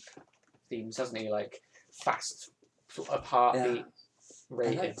deep themes, doesn't he? Like fast, sort of heartbeat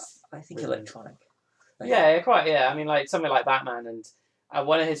rated. I think electronic. Quite. Yeah, I mean, like something like Batman, and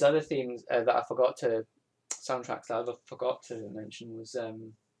one of his other themes that I forgot to soundtracks that I forgot to mention was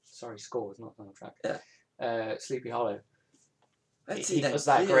scores, not soundtrack. Yeah. Sleepy Hollow. He was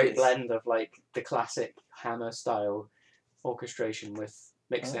that great blend of like the classic Hammer style orchestration with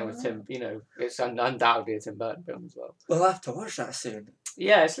mixing it with Tim. You know, it's undoubtedly a Tim Burton film as well. We'll have to watch that soon.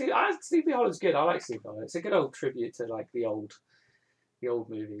 Yeah, Sleepy Hollow's good. I like Sleepy Hollow. It's a good old tribute to like the old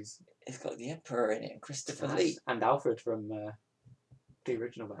movies. It's got the Emperor in it and Christopher Lee and Alfred from the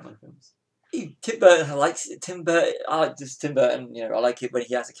original Batman films. Tim Burton likes it. Tim Burton. I like just Tim Burton. You know, I like it when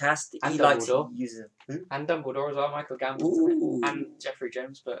he has a cast. And he Dumbledore. likes to use it. And Dumbledore as well. Michael Gambon and Jeffrey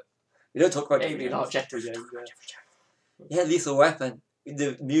Jones, but we don't talk about maybe not Jeffrey Jones. Yeah, Lethal Weapon.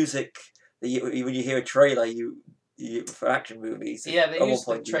 The music. When you hear a trailer, you for action movies. Yeah, they use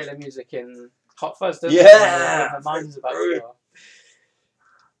the trailer music in Hot Fuzz, don't they? My mind's about to go off.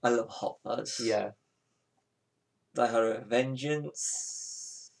 I love Hot Fuzz. Yeah. Die Hard with Vengeance.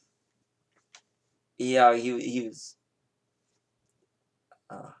 Yeah, he was.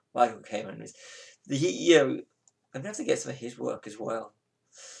 Michael Kamen was. I'm going to get some of his work as well.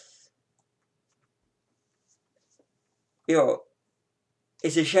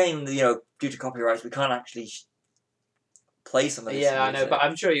 It's a shame that, due to copyrights, we can't actually play some of this music. I know, but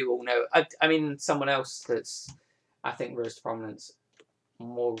I'm sure you all know. I mean, someone else that's, I think, rose to prominence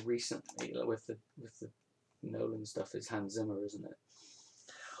more recently with the Nolan stuff is Hans Zimmer, isn't it?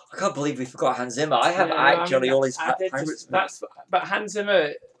 I can't believe we forgot Hans Zimmer. I have all his favorites. But Hans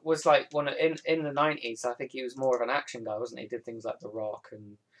Zimmer was like in the 90s. I think he was more of an action guy, wasn't he? He did things like The Rock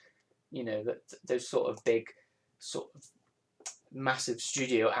and those sort of big, sort of massive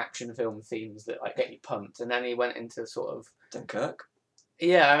studio action film themes that like get you pumped. And then he went into sort of Dunkirk.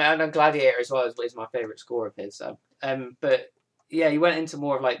 Yeah, I mean, and Gladiator as well is my favourite score of his. But yeah, he went into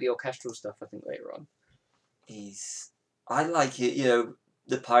more of like the orchestral stuff. I think later on. I like it.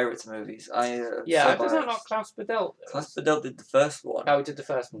 The Pirates movies. Does that not Klaus Badelt? Klaus Badelt did the first one. Oh, he did the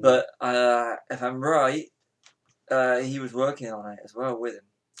first one. But if I'm right, he was working on it as well with him.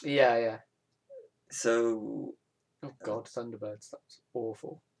 Yeah. So. Oh God, Thunderbirds. That's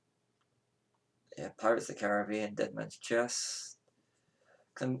awful. Yeah, Pirates of the Caribbean, Dead Man's Chest.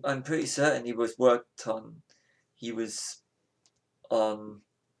 I'm pretty certain he was on. He was on.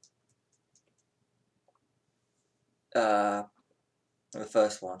 The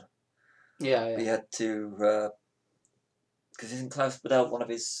first one. Yeah. We had to, because isn't Klaus Badelt one of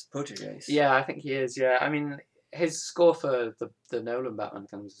his proteges? Yeah, I think he is. Yeah, I mean, his score for the Nolan Batman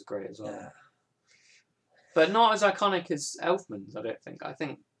films is great as well. Yeah. But not as iconic as Elfman's, I don't think. I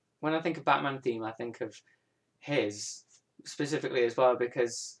think when I think of Batman theme, I think of his specifically as well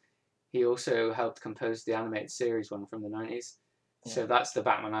because he also helped compose the animated series one from the 90s. Yeah. So that's the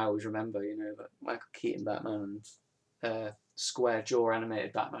Batman I always remember. The Michael Keaton Batman and. Square jaw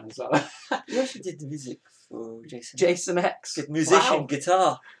animated Batman as well. He actually did the music for Jason X. Good musician,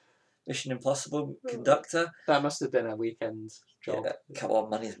 guitar, Mission Impossible conductor. That must have been a weekend job. Yeah, come on,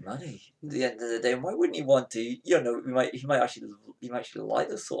 money's money. At the end of the day, why wouldn't he want to? He might actually like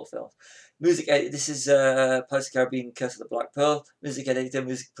this sort of film. Music. This is Pirates of the Caribbean: Curse of the Black Pearl. Music editor,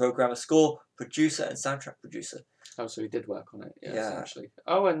 music programmer, score producer, and soundtrack producer. Oh, so he did work on it. Yeah. Essentially.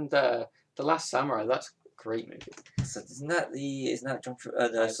 Oh, and The Last Samurai. That's great movie. So isn't that John?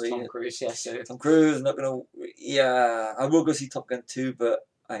 Tom Cruise. Yes. Tom Cruise. I'm not gonna. Yeah, I will go see Top Gun 2, but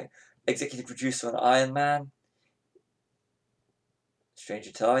executive producer on Iron Man,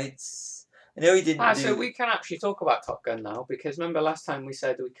 Stranger Tides. I know he didn't. So we can actually talk about Top Gun now because remember last time we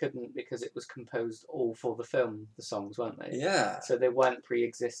said we couldn't because it was composed all for the film. The songs weren't they? Yeah. So they weren't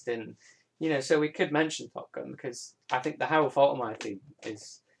pre-existing. So we could mention Top Gun because I think the Harold Faltermeyer theme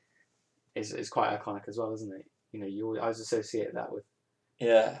is quite iconic as well, isn't it? You always associate that with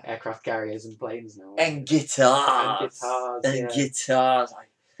aircraft carriers and planes now. And guitars. Guitars.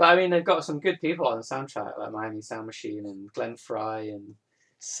 But I mean, they've got some good people on the soundtrack, like Miami Sound Machine and Glenn Fry, and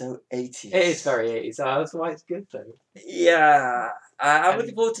So 80s. it is very 80s. That's why it's good though. Yeah, I'm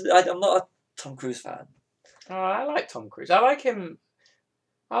looking forward to. I'm not a Tom Cruise fan. Oh, I like Tom Cruise. I like him.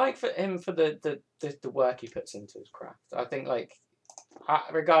 I like him for the work he puts into his craft. I think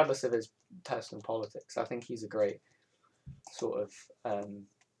regardless of his personal politics, I think he's a great sort of.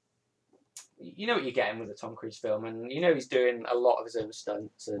 You know what you're getting with a Tom Cruise film, and you know he's doing a lot of his own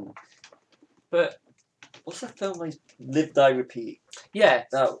stunts, but what's the film like Live Die Repeat? Yeah.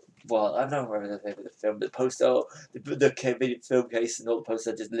 Well, I don't know whether the name of the film, but the poster, the film case and all the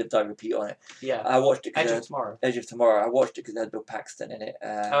posters just Live Die Repeat on it. Yeah. I watched it. Edge of Tomorrow. Edge of Tomorrow. I watched it because it had Bill Paxton in it.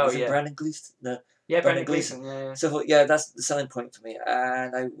 Was it Brandon Gleeson? No. Yeah, Brandon Gleeson. Yeah. So yeah, that's the selling point for me,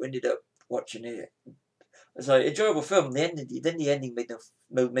 and I ended up watching it. It's like enjoyable film. The ending made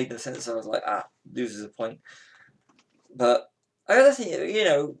no sense. So I was like, loses a point. But I gotta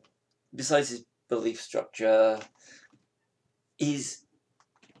think, besides his belief structure, he's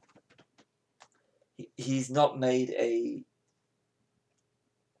not made a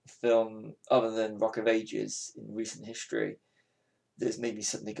film other than Rock of Ages in recent history that's made me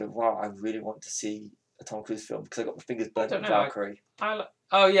suddenly go, wow, I really want to see a Tom Cruise film because I got my fingers burnt on Valkyrie.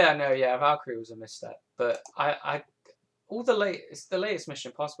 Valkyrie was a misstep, but the latest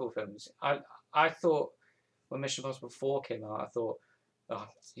Mission Impossible films. I thought when Mission Impossible 4 came out, I thought,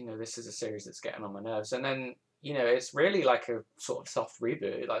 this is a series that's getting on my nerves, and then it's really like a sort of soft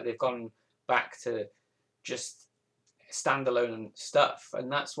reboot. Like they've gone back to just standalone stuff,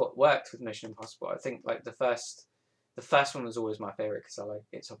 and that's what worked with Mission Impossible. I think like the first one was always my favorite because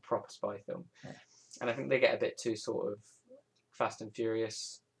it's a proper spy film, and I think they get a bit too sort of Fast and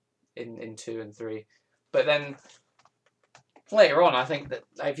Furious in 2 and 3, but then later on, I think that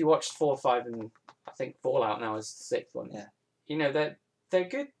if you watched 4, 5, and I think Fallout now is the 6th one. Yeah, they're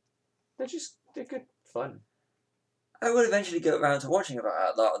good. They're good fun. I would eventually get around to watching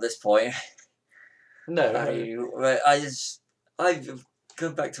about that at this point. No, I've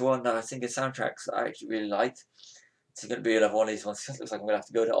come back to one that I think is soundtracks that I actually really liked. It's going to be another one of these ones. It looks like I'm going to have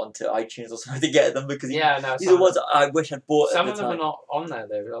to go onto iTunes or something to get them because these are the ones I wish I'd bought. Some of them are not on there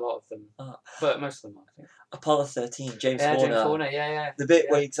though. A lot of them, but most of them are. I think. Apollo 13, James Horner. James Horner, yeah. The bit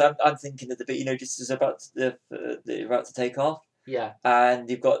where I'm thinking of the bit just as about they're about to take off. Yeah. And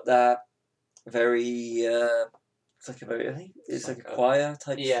you've got that very. I think it's like a choir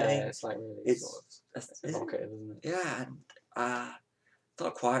type thing. Yeah, it's like really it's evocative, isn't it? Yeah, and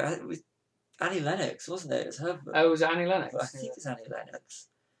not choir. It was Annie Lennox, wasn't it? It's her. Oh, was it Annie Lennox? I think it's Annie Lennox.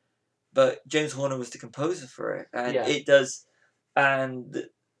 But James Horner was the composer for it, and it does, and the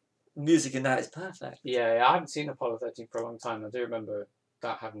music in that is perfect. Yeah, I haven't seen Apollo 13 for a long time. I do remember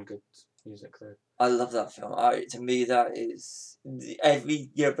that having good music though. I love that film. To me, that is every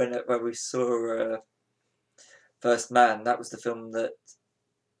year when we saw First Man, that was the film that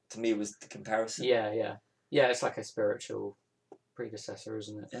to me was the comparison. Yeah. It's like a spiritual predecessor,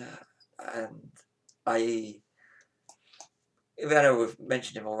 isn't it? Yeah, and I know we've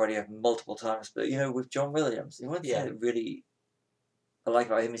mentioned him already multiple times, but with John Williams, the one thing that really I like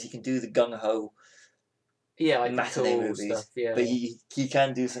about him is he can do the gung ho. Yeah, like matinee movies, stuff, yeah. But he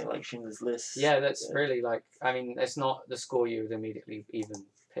can do something like Schindler's List. Yeah, that's really like. I mean, it's not the score you would immediately even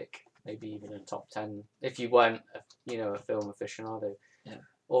pick. Maybe even in top 10 if you weren't, a film aficionado. Yeah.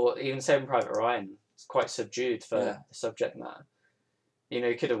 Or even Saving Private Ryan. It's quite subdued for the subject matter.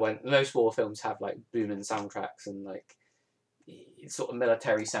 You could have went. Most war films have like booming soundtracks and like sort of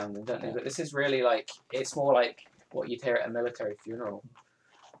military sounding, don't they? But this is really like it's more like what you'd hear at a military funeral.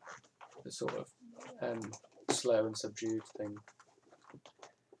 The sort of slow and subdued thing.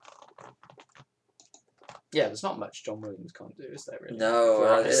 Yeah, there's not much John Williams can't do, is there really? No,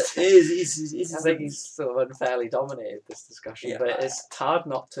 I think he's sort of unfairly dominated this discussion, but it's hard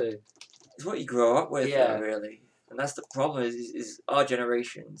not to. It's what you grow up with, really, and that's the problem. Is our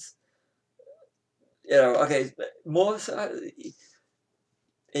generations. More so,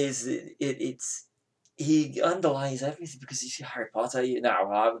 it's he underlies everything because he's Harry Potter. Now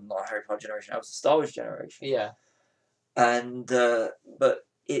I'm not a Harry Potter generation. I was a Star Wars generation. Yeah, and but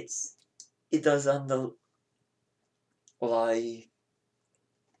it does underlie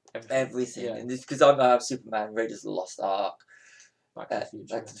everything. And it's because I have Superman, Raiders of the Lost Ark, Back to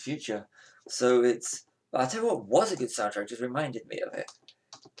the Future. So it's. I'll tell you what was a good soundtrack. Just reminded me of it.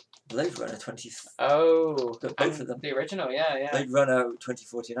 Blade Runner 20. Oh, both of them. The original, yeah. Blade Runner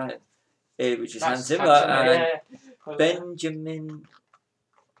 2049, which is Hans Zimmer and Benjamin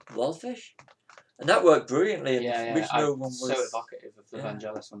Wallfish. And that worked brilliantly. And Yeah, the yeah. original one was so evocative of the yeah.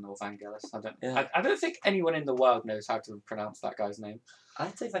 Vangelis one or Vangelis. Yeah. I don't think anyone in the world knows how to pronounce that guy's name.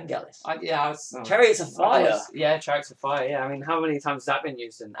 I'd say Vangelis. Chariots of Fire. Chariots of Fire. Yeah, I mean, how many times has that been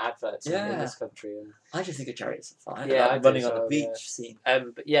used in adverts in this country? And, I just think of Chariots of Fire. Yeah, like running on the beach scene.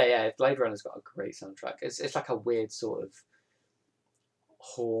 But yeah, Blade Runner's got a great soundtrack. It's like a weird sort of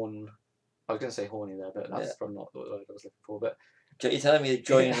horn. I was going to say horny there, but that's probably not the word I was looking for. But you're telling me that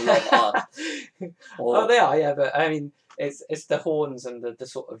Joy and Love aren't? Oh, they are, yeah. But I mean, it's the horns and the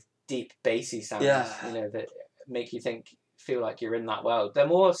sort of deep bassy sounds, that make you feel like you're in that world. They're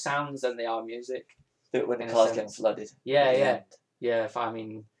more sounds than they are music. But when the car's getting flooded. Yeah. I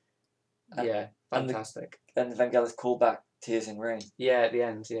mean, fantastic. And Vangelis callback Tears in Rain. Yeah, at the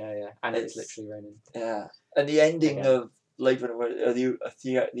end, yeah. And it's literally raining. Yeah. And the ending of Blade Runner,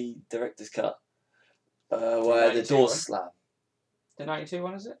 the director's cut, where the doors slam. The 92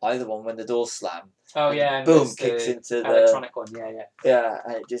 one, is it? Either one, when the doors slam. Oh, yeah. And boom, kicks into the electronic one, yeah. Yeah,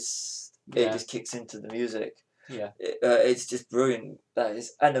 and it just kicks into the music. Yeah. It's just brilliant.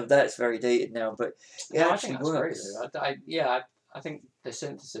 I know that's very dated now, but it actually works. I think the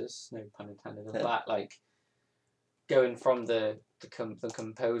synthesis, no pun intended, of that, like going from the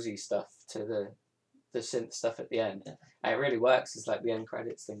composy stuff to the synth stuff at the end, it really works. It's like the end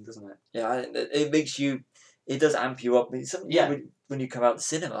credits thing, doesn't it? Yeah, it makes you. It does amp you up. I mean, when you come out of the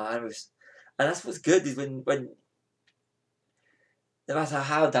cinema, and that's what's good is when no matter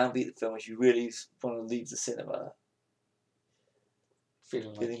how downbeat the film is, you really want to leave the cinema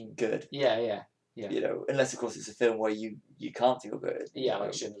feeling good. Yeah. You know, unless of course it's a film where you can't feel good. Yeah,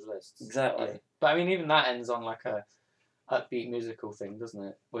 like Schindler's List. Exactly. Yeah. But I mean, even that ends on like a upbeat musical thing, doesn't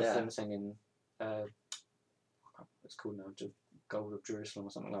it? With them singing, what's called now, Gold of Jerusalem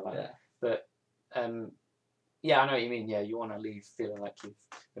or something like that. Yeah. But I know what you mean. Yeah, you want to leave feeling like you've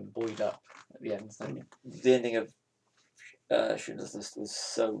been buoyed up at the end, don't you? The ending of Schindler's List was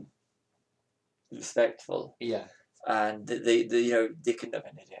so respectful. Yeah. And they couldn't have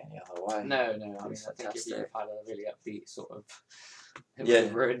ended it any other way. No. I mean, I think if you had a really upbeat sort of, it would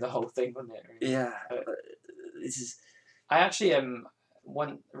have ruined the whole thing, wouldn't it? Really? Yeah. This is. I actually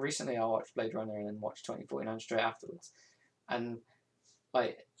recently I watched Blade Runner and then watched 2049 straight afterwards, and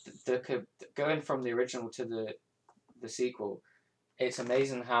like the going from the original to the sequel, it's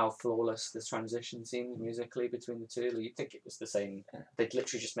amazing how flawless the transition seems musically between the two. You'd think it was the same. They'd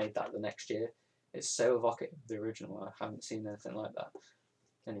literally just made that the next year. It's so evocative of the original. I haven't seen anything like that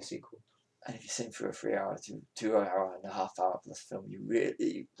in a sequel. And if you sit through a 3 hour to 2 hour and a half hour plus film, you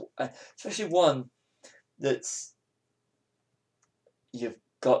really, especially one that's you've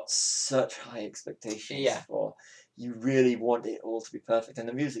got such high expexpectations for, you really want it all to be perfect, and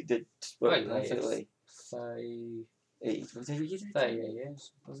the music did work perfectly. 30 years,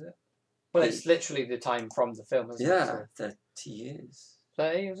 was it? Well, it's literally the time from the film, isn't it? Yeah, 30 years.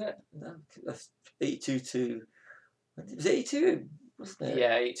 30, was it? No, 82 to... Was it 82? Wasn't it?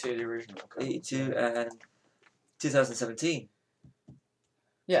 Yeah, 82 the original. 82 and 2017.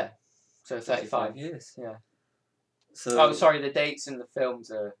 Yeah, so 35 years. Yeah. So, sorry, the dates in the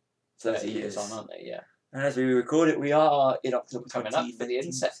films are 30 years on, aren't they? Yeah. And as we record it, we are in October coming up for the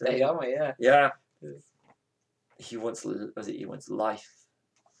inset day, aren't we? Yeah. Yeah. He wants life.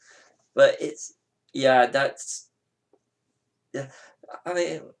 But it's that's I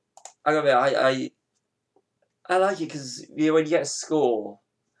mean, I like it because when you get a score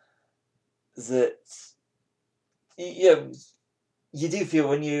that you do feel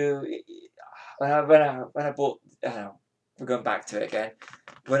when I bought, I don't know, we're going back to it again.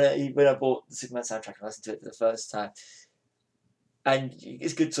 When I bought the Superman soundtrack and listened to it for the first time, and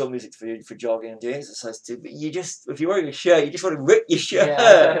it's good sort of music for jogging and doing exercise too. But if you're wearing a shirt, you just want to rip your shirt.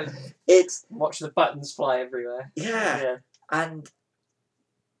 Yeah. It's watch the buttons fly everywhere. Yeah. And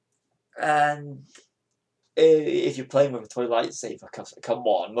if you're playing with a toy lightsaber, come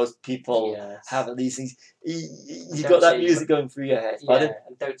on, most people have at least things. You got that music going through your head. Yeah,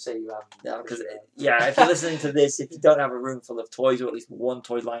 and don't say you haven't. No, because if you're listening to this, if you don't have a room full of toys or at least one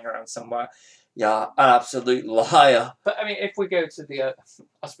toy lying around somewhere, an absolute liar. But I mean, if we go to the,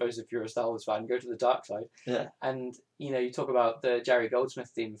 I suppose if you're a Star Wars fan, go to the dark side. Yeah. And you talk about the Jerry Goldsmith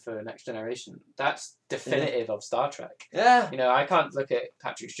theme for Next Generation. That's definitive of Star Trek. Yeah. I can't look at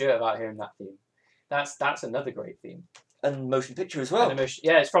Patrick Stewart without hearing that theme. That's another great theme. And motion picture as well.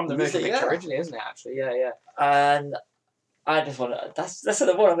 It's from the motion picture originally, isn't it? Actually, yeah. And I just want to. That's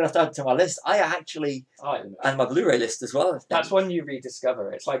another one I'm going to have to add to my list. And my Blu-ray list as well. That's one you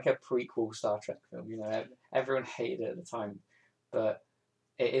rediscover. It's like a prequel Star Trek film. Everyone hated it at the time, but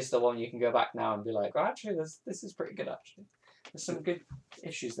it is the one you can go back now and be like, well, actually, this is pretty good. Actually, There's some good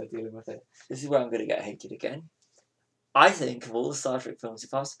issues they're dealing with it. This is where I'm going to get hated again. I think of all the Star Trek films,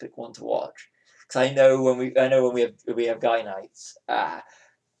 if I was to pick one to watch, because I know when we have guy nights,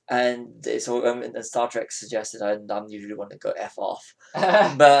 and it's all and Star Trek suggested, I'm usually one to go F off.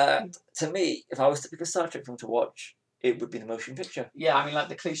 But to me, if I was to pick a Star Trek film to watch, it would be the motion picture. Yeah, I mean, like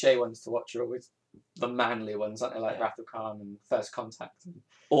the cliche ones to watch are always the manly ones, aren't they? Like Wrath of Khan and First Contact. And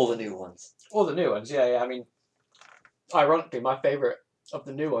all the new ones. All the new ones, yeah. I mean, ironically, my favourite of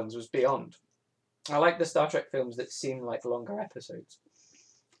the new ones was Beyond. I like the Star Trek films that seem like longer episodes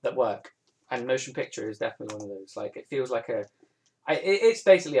that work, and motion picture is definitely one of those. Like, it feels like it's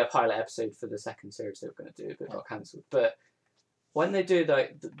basically a pilot episode for the second series they were going to do, but got cancelled. But when they do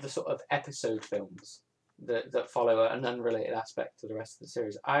the sort of episode films that follow an unrelated aspect to the rest of the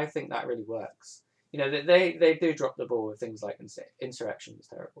series, I think that really works. You know, they do drop the ball with things like Insurrection is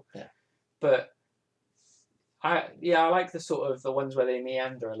terrible. Yeah. But I like the sort of the ones where they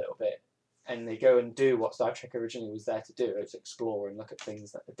meander a little bit and they go and do what Star Trek originally was there to do, is explore and look at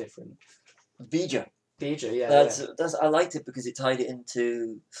things that are different. Vija, yeah. That's I liked it because it tied it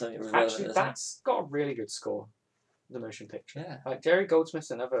into something relevant. Actually, that's got a really good score, the motion picture. Yeah. Like Jerry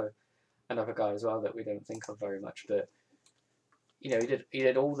Goldsmith's another guy as well that we don't think of very much, but you know, he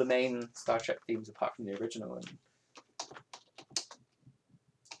did all the main Star Trek themes apart from the original,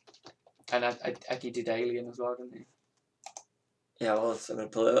 and I he did Alien as well, didn't he? Yeah, well,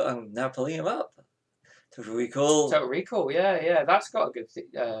 I'm now pulling him up. Total Recall. Total Recall, yeah. That's got a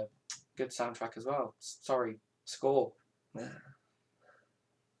good soundtrack as well. Sorry, score. Yeah.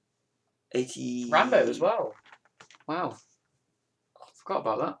 80. Rambo as well. Wow. Forgot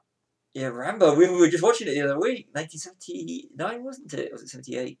about that. Yeah, Rambo. We were just watching it the other week. 1979, wasn't it? Or was it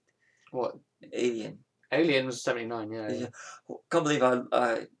 78? What? Alien. Alien was 79, yeah. Can't believe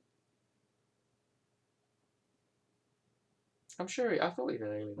I'm sure. I thought he did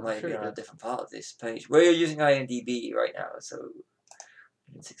Alien. Might be on a different part of this page. We're using IMDb right now, so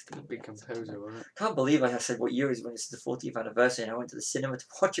 16. Big composer, wasn't it? Can't believe I said what year is when it's the 40th anniversary, and I went to the cinema to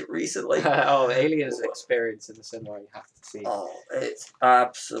watch it recently. Oh, Alien is an experience in the cinema you have to see. Oh, it's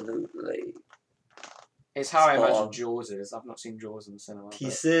absolutely. It's how I imagine Jaws is. I've not seen Jaws in the cinema.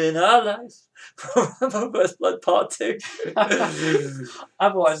 Peace in our lives. Rambo First Blood Part 2.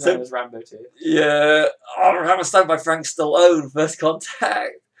 Otherwise known as Rambo 2. Yeah. Oh, Rambo Stone by Frank Stallone. First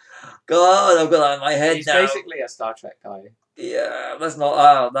Contact. God, I've got that in my head He's now. He's basically a Star Trek guy. Yeah, that's not.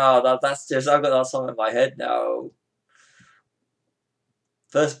 Oh, no, that's just. I've got that song in my head now.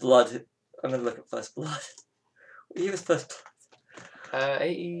 First Blood. I'm going to look at First Blood. What year was First Blood?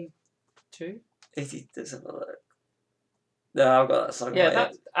 82? 80. Let's have a look. No, I've got that song in my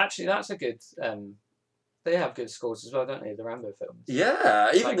head. Actually, that's a good. They have good scores as well, don't they? The Rambo films.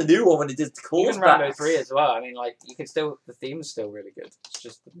 Yeah, even the new one when he did the calls even Rambo 3 as well. I mean, like you can still the theme's still really good. It's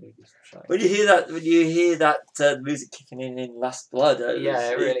just the movie's shy. When you hear that music kicking in Last Blood, it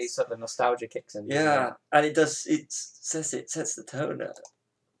really sort of the nostalgia kicks in. Yeah, and it does. It sets the tone.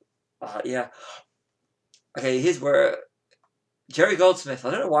 Yeah. Okay, here's where Jerry Goldsmith.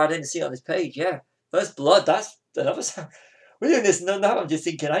 I don't know why I didn't see it on this page. Yeah, First Blood. That's another sound. We're doing this now. I'm just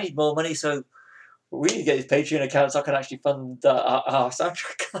thinking I need more money, so we need to get his Patreon account so I can actually fund our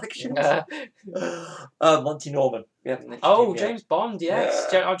soundtrack collection. Monty Norman. James Bond, yes.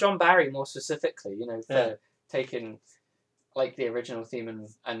 Yeah. John Barry, more specifically, for taking like the original theme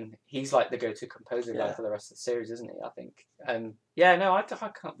and he's like the go-to composer guy for the rest of the series, isn't he? I think. I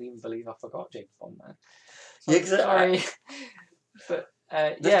can't even believe I forgot James Bond, man. Sorry. But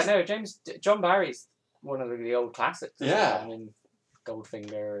John Barry's one of the old classics. I mean,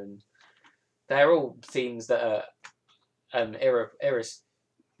 Goldfinger and. They're all themes that are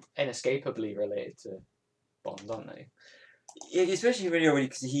inescapably related to Bond, aren't they? Yeah, especially when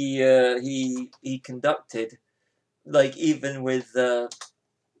because he conducted, like even with John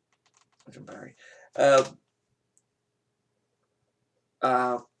Barry.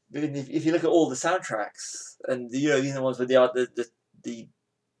 If you look at all the soundtracks and these are the ones with the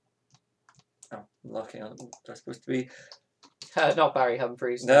I'm locking on. That's supposed to be. Not Barry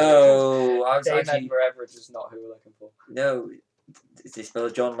Humphries. No, I was Dave actually. Everett is not who we're looking for. No, is he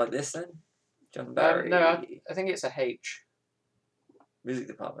spelled John like this then? John Barry. No, I think it's a H. Music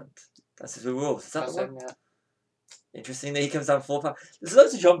department. That's his rules. Is that the one? Yeah. Interesting that he comes down 4 5. There's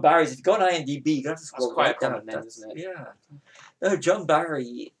loads of John Barrys. If you go on IMDb, you have to scroll right down. That's quite a common name, isn't it? Yeah. No, John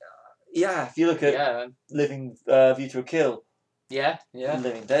Barry. If you look at Living View to a Kill. Yeah.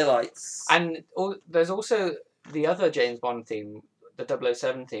 Living Daylights. And there's also the other James Bond theme, the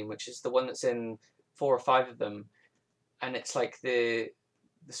 007 theme, which is the one that's in 4 or 5 of them, and it's like the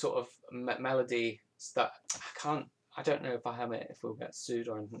sort of melody that I I don't know if we'll get sued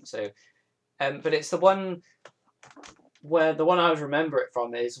or anything. So, but it's the one where the one I would remember it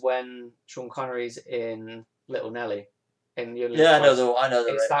from is when Sean Connery's in Little Nelly. In the Yeah, I know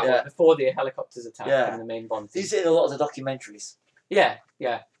it's that yeah. one before the helicopters attack Yeah. in the main Bond theme. He's in a lot of the documentaries. Yeah,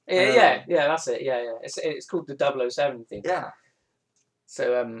 that's it. Yeah. It's called the 007 theme. Yeah.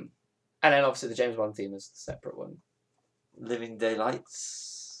 So and then obviously the James Bond theme is the separate one. Living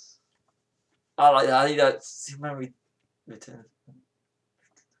Daylights. I like that. I think that's Superman Returns.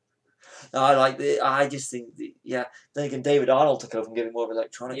 No, I like the. I just think then again, David Arnold took over and gave it more of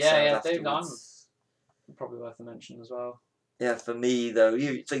electronic sound afterwards. David Arnold. Probably worth a mention as well. Yeah, for me though,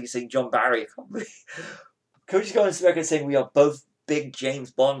 you're saying John Barry. Can we just go on the record saying we are both big James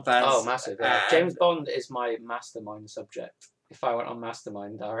Bond fans? Oh, massive! Yeah, James Bond is my mastermind subject. If I went on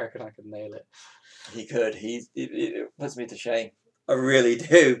Mastermind, I reckon I could nail it. He could. It puts me to shame. I really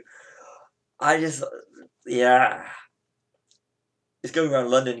do. I just, yeah. It's going around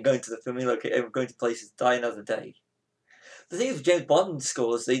London, going to the filming location, going to places, die another day. The thing is, with James Bond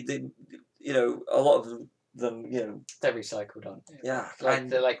scores, they a lot of them, they're recycled, aren't they? Yeah,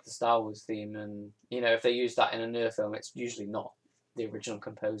 they're like the Star Wars theme, and if they use that in a newer film, it's usually not the original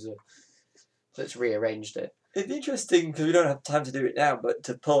composer that's rearranged it. It'd be interesting because we don't have time to do it now, but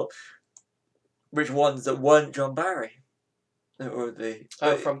to pull which ones that weren't John Barry, or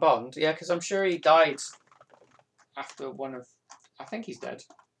from Bond, yeah, because I'm sure he died after one of. I think he's dead.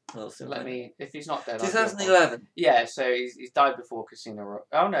 Well, if he's not dead. 2011. Yeah, so he's died before Casino Royale.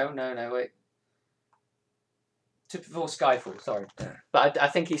 Oh no, wait. Before Skyfall, sorry. Yeah. But I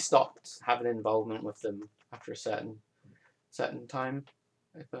think he stopped having involvement with them after a certain time,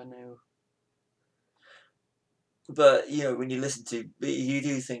 if I know. But when you listen to, you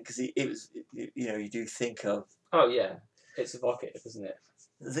do think because you do think of. Oh yeah, it's evocative, isn't it?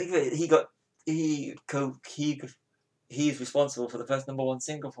 Think of it. He's responsible for the first #1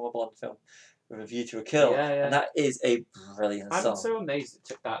 single from a Bond film, with A View to a Kill, and that is a brilliant song. I'm so amazed it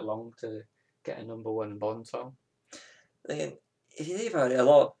took that long to get a #1 Bond song. If you think about it, a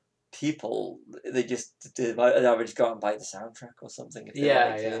lot of people they just go out and buy the soundtrack or something.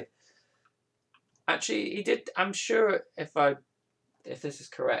 If Actually, he did. I'm sure if this is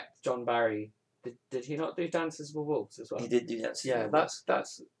correct, John Barry did he not do Dances with Wolves as well? He did do that. Yeah,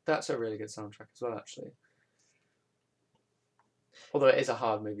 that's a really good soundtrack as well, actually. Although it is a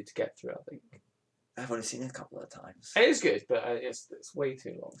hard movie to get through, I think. I've only seen it a couple of times. It is good, but it's way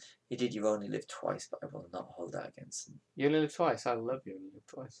too long. You did You Only Live Twice, but I will not hold that against him. You Only Live Twice. I love You Only Live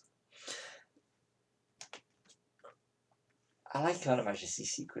Twice. I like Her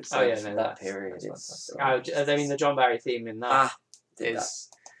Majesty's Secret Service from that period. The John Barry theme in that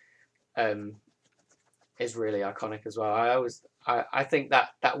is really iconic as well. I think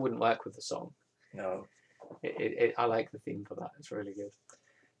that wouldn't work with the song. No. I like the theme for that. It's really good.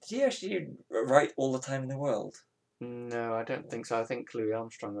 Did he actually write All the Time in the World? No, I don't think so. I think Louis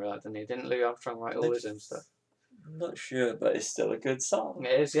Armstrong wrote that, didn't he? Didn't Louis Armstrong write all his own stuff? I'm not sure, but it's still a good song.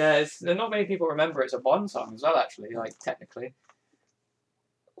 It is, yeah. Not many people remember it's a Bond song as well, actually, technically.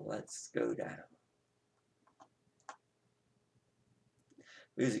 Let's go down.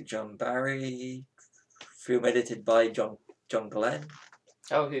 Music John Barry. Film edited by John Glenn.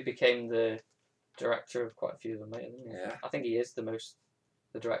 Oh, who became the director of quite a few of them later, didn't he? Yeah. I think he is the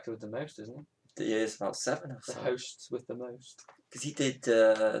director with the most, isn't he? He is about 7 or so. The hosts with the most. Because he did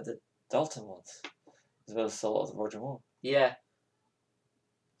the Dalton ones, as well as a lot of Roger Moore. Yeah.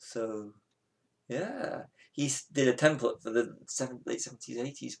 So, yeah. He did a template for the late 70s,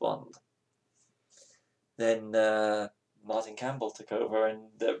 80s Bond. Then Martin Campbell took over and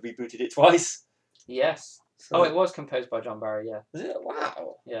rebooted it twice. Yes. So, it was composed by John Barry, yeah. Was it?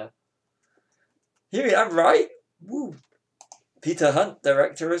 Wow. Yeah. Here we are, right? Woo. Peter Hunt,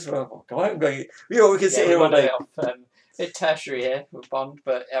 director as well. Come on, we can sit here all day. Bit tertiary here with Bond,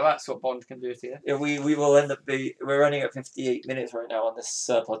 but that's what Bond can do to you. Yeah, we will end up we're running at 58 minutes right now on this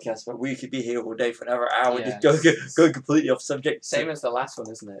podcast, but we could be here all day for another hour, just go completely off subject. Same as the last one,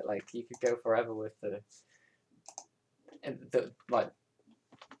 isn't it? Like you could go forever with the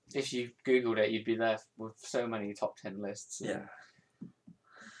if you Googled it, you'd be there with so many top 10 lists. Yeah.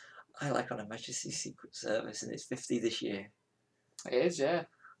 I like On Her Majesty's Secret Service, and it's 50 this year. It is, yeah.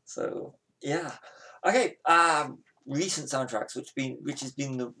 So yeah, okay. Recent soundtracks, which has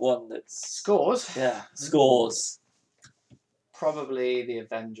been the one that's scores. Yeah, scores. Probably the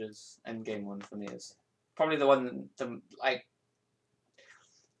Avengers Endgame one for me is probably the one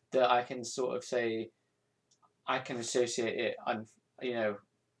that I can sort of say I can associate it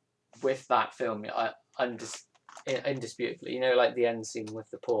with that film indisputably. Like the end scene with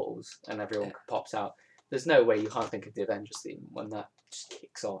the portals and everyone pops out. there's no way you can't think of the Avengers theme when that just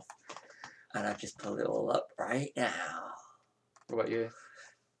kicks off. And I've just pulled it all up right now. What about you?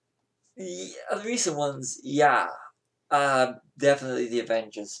 The recent ones, yeah. Definitely the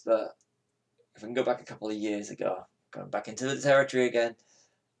Avengers, but if we can go back a couple of years ago, going back into the territory again,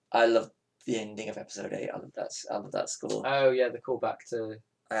 I love the ending of episode 8. I love that score. Oh yeah, the callback to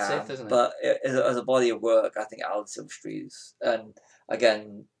Sith, isn't it? But as a body of work, I think Alan Silvestri's, and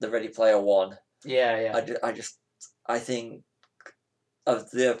again the Ready Player One. Yeah. I think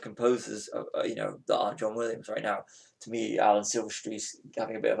of the composers, that aren't John Williams right now. To me, Alan Silvestri's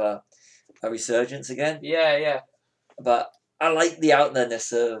having a bit of a resurgence again. Yeah. But I like the out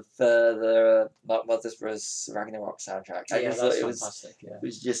there-ness of the Mark Mothersbarough's Ragnarok soundtrack. I just thought fantastic. it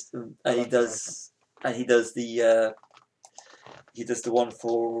was just, and he does the one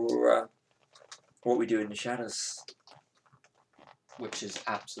for What We Do in the Shadows, which is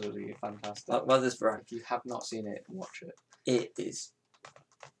absolutely fantastic. Mark Mothersbaugh. If you have not seen it, watch it. It is,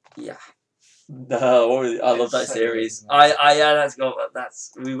 yeah. No, I love that so series.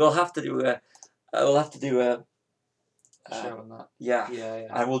 good, We will have to do a. We'll have to do a. Show on that. Yeah.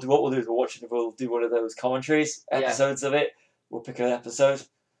 And we'll do we'll do one of those commentaries episodes of it. We'll pick an episode.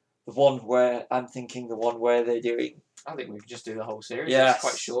 The one where they're doing. I think we could just do the whole series. Yes. It's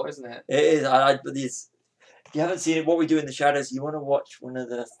quite short, isn't it? It is. But these. If you haven't seen it, What We Do in the Shadows, you want to watch one of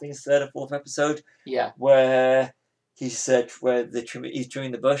the third or fourth episode. Yeah. Where he said he's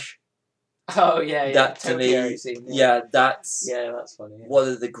trimming the bush. Oh yeah. That to me, that's funny. Yeah. One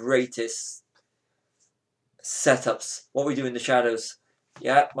of the greatest setups. What We Do in the Shadows.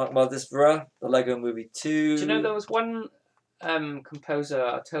 Yeah, Mark Mothersbaugh, the Lego Movie 2. Do you know there was one composer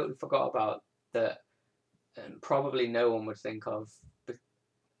I totally forgot about that probably no one would think of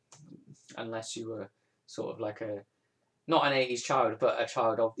unless you were sort of like not an 80s child, but a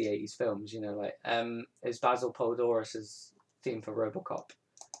child of the 80s films, is Basil Poledouris's theme for RoboCop.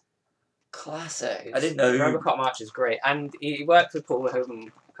 Classic. I didn't know. RoboCop March is great, and he worked with Paul Verhoeven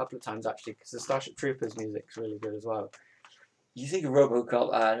a couple of times actually, because the Starship Troopers music's really good as well. You think of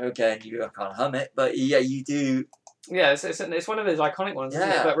RoboCop, and again, I can't hum it, but yeah, you do. Yeah, it's one of those iconic ones, isn't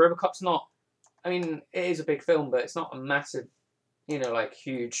it? But RoboCop's not. I mean, it is a big film, but it's not a massive,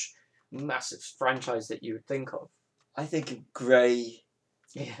 huge, massive franchise that you would think of. I think of Grey.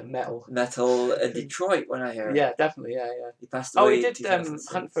 Yeah, Metal, and Detroit when I hear it. Yeah, definitely, yeah. He passed away. He did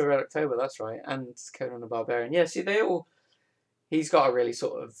Hunt for Red October, that's right, and Conan the Barbarian. Yeah, see, he's got a really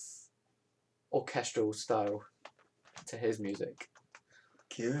sort of orchestral style to his music.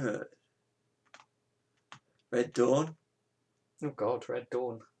 Good. Red Dawn. Oh God, Red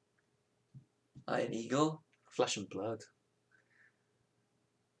Dawn. Iron Eagle. Flesh and Blood.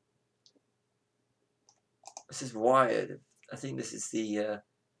 This is Wired. I think this is the,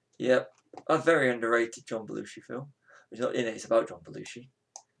 a very underrated John Belushi film. It's not in it, it's about John Belushi.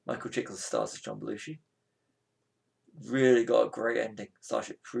 Michael Chiklis stars as John Belushi. Really got a great ending.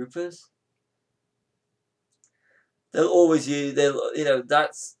 Starship Troopers. They'll always use,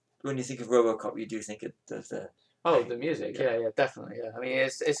 that's, when you think of RoboCop, you do think of the... Oh, the music, yeah, definitely, yeah. I mean,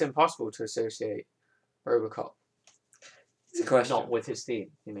 it's impossible to associate RoboCop. It's a question. Not with his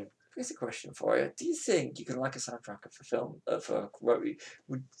theme, Here's a question for you. Do you think you can like a soundtrack of a film if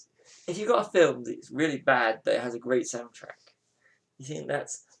you got a film that's really bad but it has a great soundtrack? You think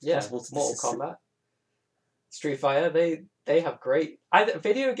that's possible to Mortal Kombat, Street Fighter, they have great.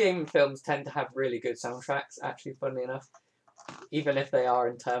 Video game films tend to have really good soundtracks. Actually, funnily enough, even if they are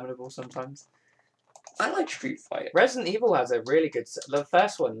interminable sometimes. I like Street Fighter. Resident Evil has a really good. The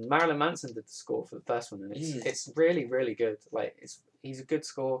first one, Marilyn Manson did the score for the first one, and it's really really good. Like he's a good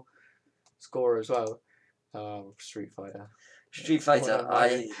scorer as well. Street Fighter.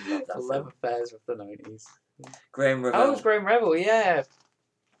 I love that. Love affairs with the 90s. Graham Revel. Oh, it was Graham Revel, yeah.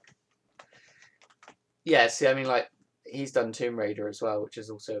 Yeah, see, I mean, like, he's done Tomb Raider as well, which is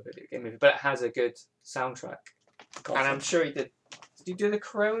also a video game movie, but it has a good soundtrack. And I'm sure he did. Did he do The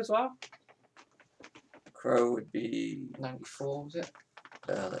Crow as well? Crow would be 94, was it?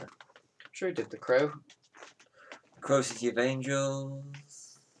 I'm sure he did The Crow. Crow City of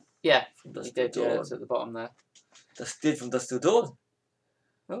Angels. Yeah, he did. Yeah, it's at the bottom there. Did From Dusk Till Dawn.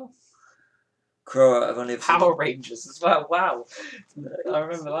 Oh. Crow, I've only Power Rangers as well. Wow, I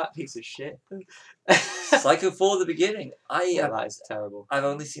remember that piece of shit. Psycho 4: The Beginning. That is terrible. I've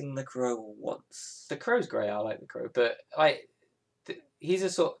only seen The Crow once. The Crow's great. I like The Crow, but like, he's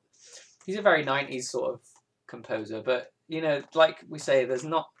a very 90s sort of composer. But like we say, it's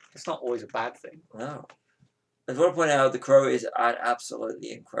not always a bad thing. No. I want to point out The Crow is an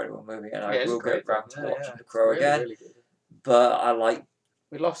absolutely incredible movie, and I will get around to watching The Crow again. Really good. But I like.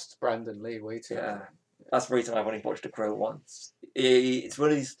 We lost Brandon Lee way too. Yeah. that's the reason I've only watched The Crow once. It's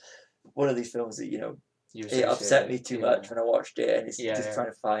one of these films that it upset me too much when I watched it, and it's just trying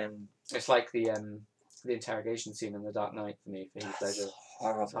to find. It's like the interrogation scene in The Dark Knight for me. For Heath Ledger,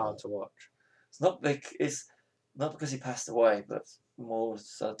 horrible. It's hard to watch. It's not because he passed away, but more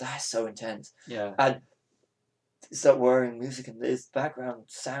so that's so intense. Yeah. And it's that whirring music and this background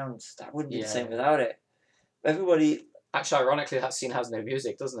sounds that wouldn't be the same without it. Everybody. Actually, ironically, that scene has no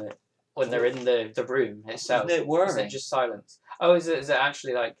music, doesn't it? When they're in the room itself, isn't it whirring? Isn't it just silence? Oh, is it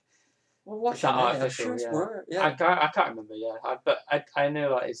actually like? Well, what's that artificial? I can't remember. Yeah, but I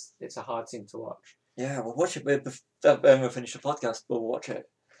know that it's a hard scene to watch. Yeah, we'll watch it. When we finish the podcast, we'll watch it.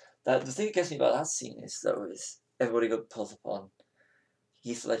 The thing that gets me about that scene is everybody got pulled upon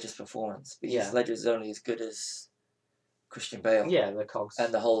Heath Ledger's performance, but Heath Ledger is only as good as Christian Bale. Yeah, the cogs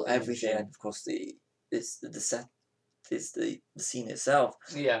and the whole everything, and of course the set. It's the scene itself.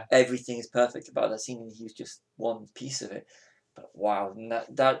 Yeah. Everything is perfect about that scene, and he was just one piece of it. But wow,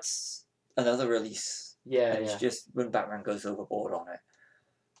 that's another release. Yeah, and it's just when Batman goes overboard on it.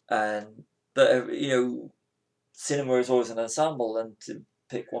 But cinema is always an ensemble, and to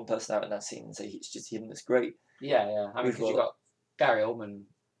pick one person out in that scene and say it's just him that's great. Yeah. I mean, because you got Gary Oldman,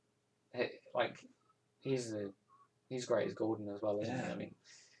 like he's great as Gordon as well, isn't he? I mean,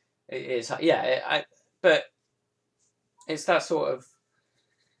 it is. Yeah, but. It's that sort of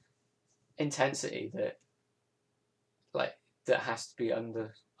intensity that has to be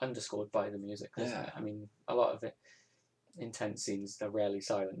underscored by the music, doesn't it? I mean, a lot of it, intense scenes, they're rarely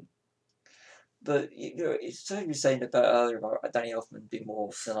silent. But it's something you were saying earlier about Danny Elfman being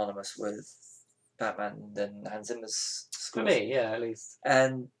more synonymous with Batman than Hans Zimmer's scores. For me, yeah, at least.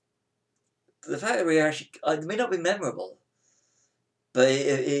 And the fact that it may not be memorable, but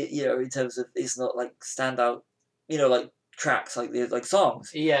in terms of it's not like standout. Like tracks, like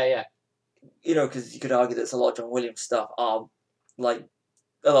songs. Yeah. Because you could argue that a lot of John Williams stuff are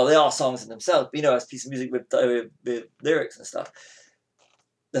they are songs in themselves, but as a piece of music with lyrics and stuff.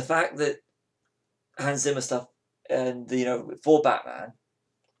 The fact that Hans Zimmer stuff and for Batman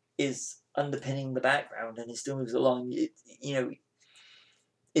is underpinning the background and it still moves along.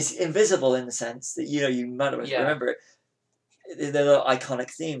 It's invisible in the sense that you might not remember it. They're not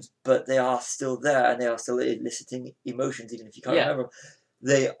iconic themes, but they are still there and they are still eliciting emotions, even if you can't remember them.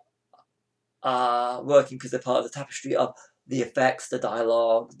 They are working because they're part of the tapestry of the effects, the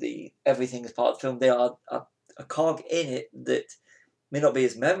dialogue, everything is part of the film. They are a cog in it that may not be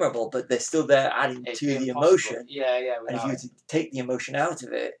as memorable, but they're still there adding to the emotion. Yeah. And if you were to take the emotion out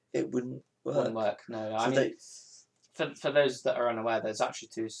of it, it wouldn't work. No. I mean, for those that are unaware, there's actually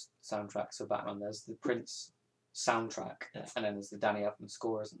two soundtracks for Batman. There's the Prince soundtrack, and then there's the Danny Elfman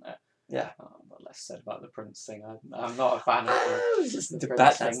score, isn't there? Yeah. What less said about the Prince thing. I'm not a fan of I was listening to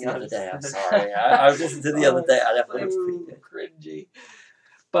Batman the other day. I'm sorry. I was listening to the other day. I left it so cringy.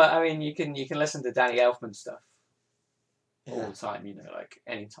 But I mean, you can listen to Danny Elfman stuff all the time. Like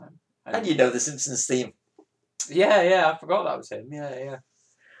anytime. And the Simpsons theme. Yeah. I forgot that was him. Yeah.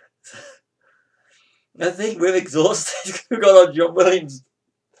 I think we're exhausted. We've got on John Williams.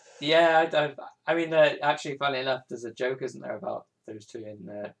 Yeah, I mean, actually, funny enough, there's a joke, isn't there, about those two in,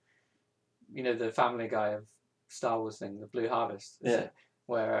 the Family Guy of Star Wars thing, the Blue Harvest.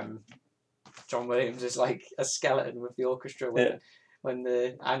 Where John Williams is like a skeleton with the orchestra when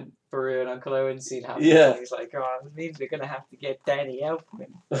the Aunt Beru and Uncle Owen scene happens. Yeah. He's like, it means we're going to have to get Danny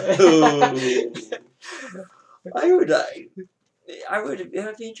Elfman. It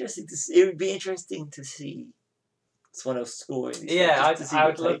would be interesting to see. It would be interesting to see someone else scoring. Yeah, I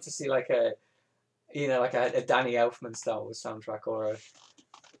would love to see like a Danny Elfman Star Wars soundtrack or a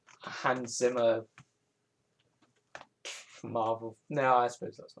Hans Zimmer Marvel. No, I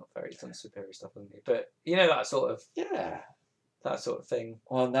suppose that's not fair. He's done superior stuff, hasn't he? But that sort of that sort of thing.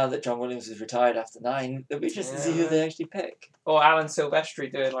 Well, now that John Williams is retired after 9, it'll be interesting to see who they actually pick. Or Alan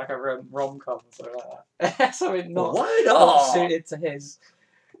Silvestri doing like a rom-com or something like that. Something why not suited to his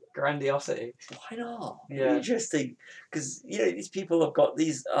grandiosity. Why not? Yeah. Interesting. Because, these people have got,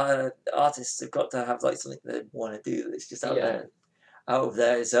 these artists have got to have like something they want to do that's just out there, out of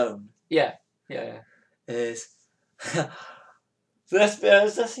their zone. Yeah. Is so that's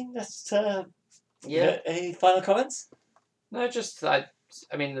any final comments? No, just I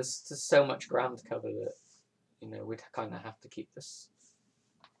mean, there's so much ground to cover that we'd kind of have to keep this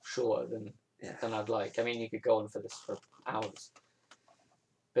shorter than I'd like. I mean, you could go on for this for hours,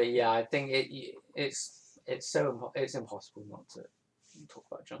 but I think it's impossible not to talk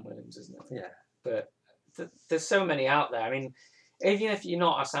about John Williams, isn't it? Yeah. But there's so many out there. I mean, even if you're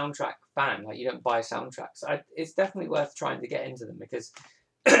not a soundtrack fan, like you don't buy soundtracks, it's definitely worth trying to get into them because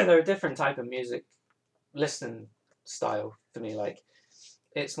they're a different type of music listening style for me. Like,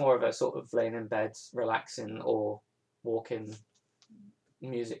 it's more of a sort of laying in bed, relaxing, or walking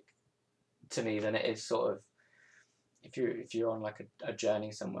music to me than it is sort of if you're on like a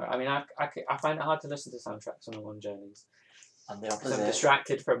journey somewhere. I mean, I find it hard to listen to soundtracks when I'm on journeys. I'm the Because I'm opposite.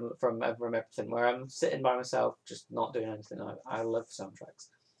 distracted from everything. Where I'm sitting by myself, just not doing anything. I love soundtracks.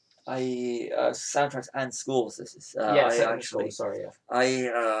 Soundtracks and scores. This is Yeah, I second actually score. Sorry,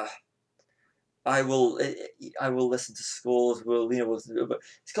 yeah. I will listen to scores. But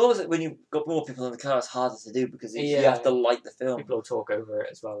scores when you've got more people in the car, it's harder to do because you have to like the film. People will talk over it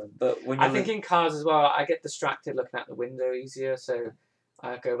as well. And But when I think in cars as well, I get distracted looking out the window easier, so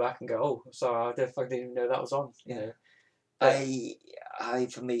I go back and go, "Oh, sorry, I didn't even know that was on." You know. But,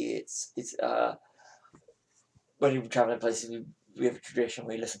 for me, it's when you're traveling places, we have a tradition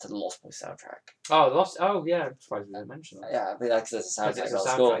where you listen to the Lost Boys soundtrack. Oh yeah, I'm surprised you didn't mention that. Yeah, I mean, like, there's a soundtrack. It's a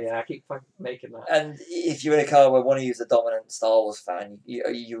soundtrack. Yeah, I keep making that. And if you're in a car where one of you is a dominant Star Wars fan,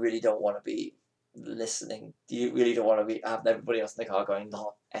 you really don't want to be listening. You really don't want to be having everybody else in the car going,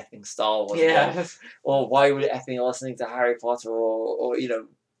 "Not effing Star Wars." Yeah. Again. Or why would effing listening to Harry Potter or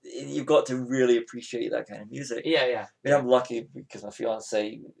you've got to really appreciate that kind of music. Yeah, yeah. I mean, I'm lucky because my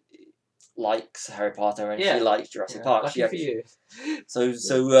fiance likes Harry Potter and she likes Jurassic Park. Lucky for you. So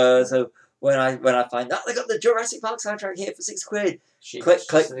when I find out they got the Jurassic Park soundtrack here for £6, click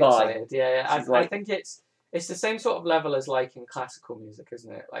buy. Excited. Yeah. I think it's the same sort of level as liking classical music,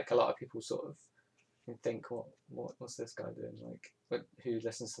 isn't it? Like a lot of people sort of think, what's this guy doing? Like, who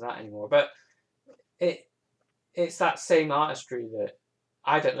listens to that anymore? But it's that same artistry that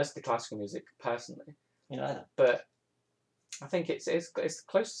I don't listen to classical music personally. But I think it's the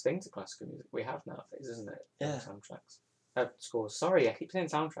closest thing to classical music we have nowadays, isn't it? Yeah. Soundtracks. Scores. Sorry, I keep saying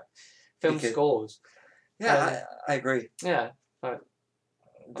soundtrack. Film scores. Yeah, I agree. Yeah.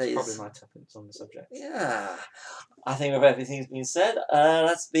 That's probably my tuppence on the subject. Yeah. I think with everything's been said,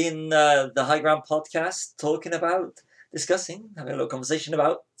 that's been the High Ground podcast discussing, having a little conversation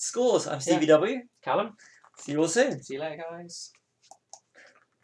about scores. I'm Stevie W. Callum. See you all soon. See you later, guys.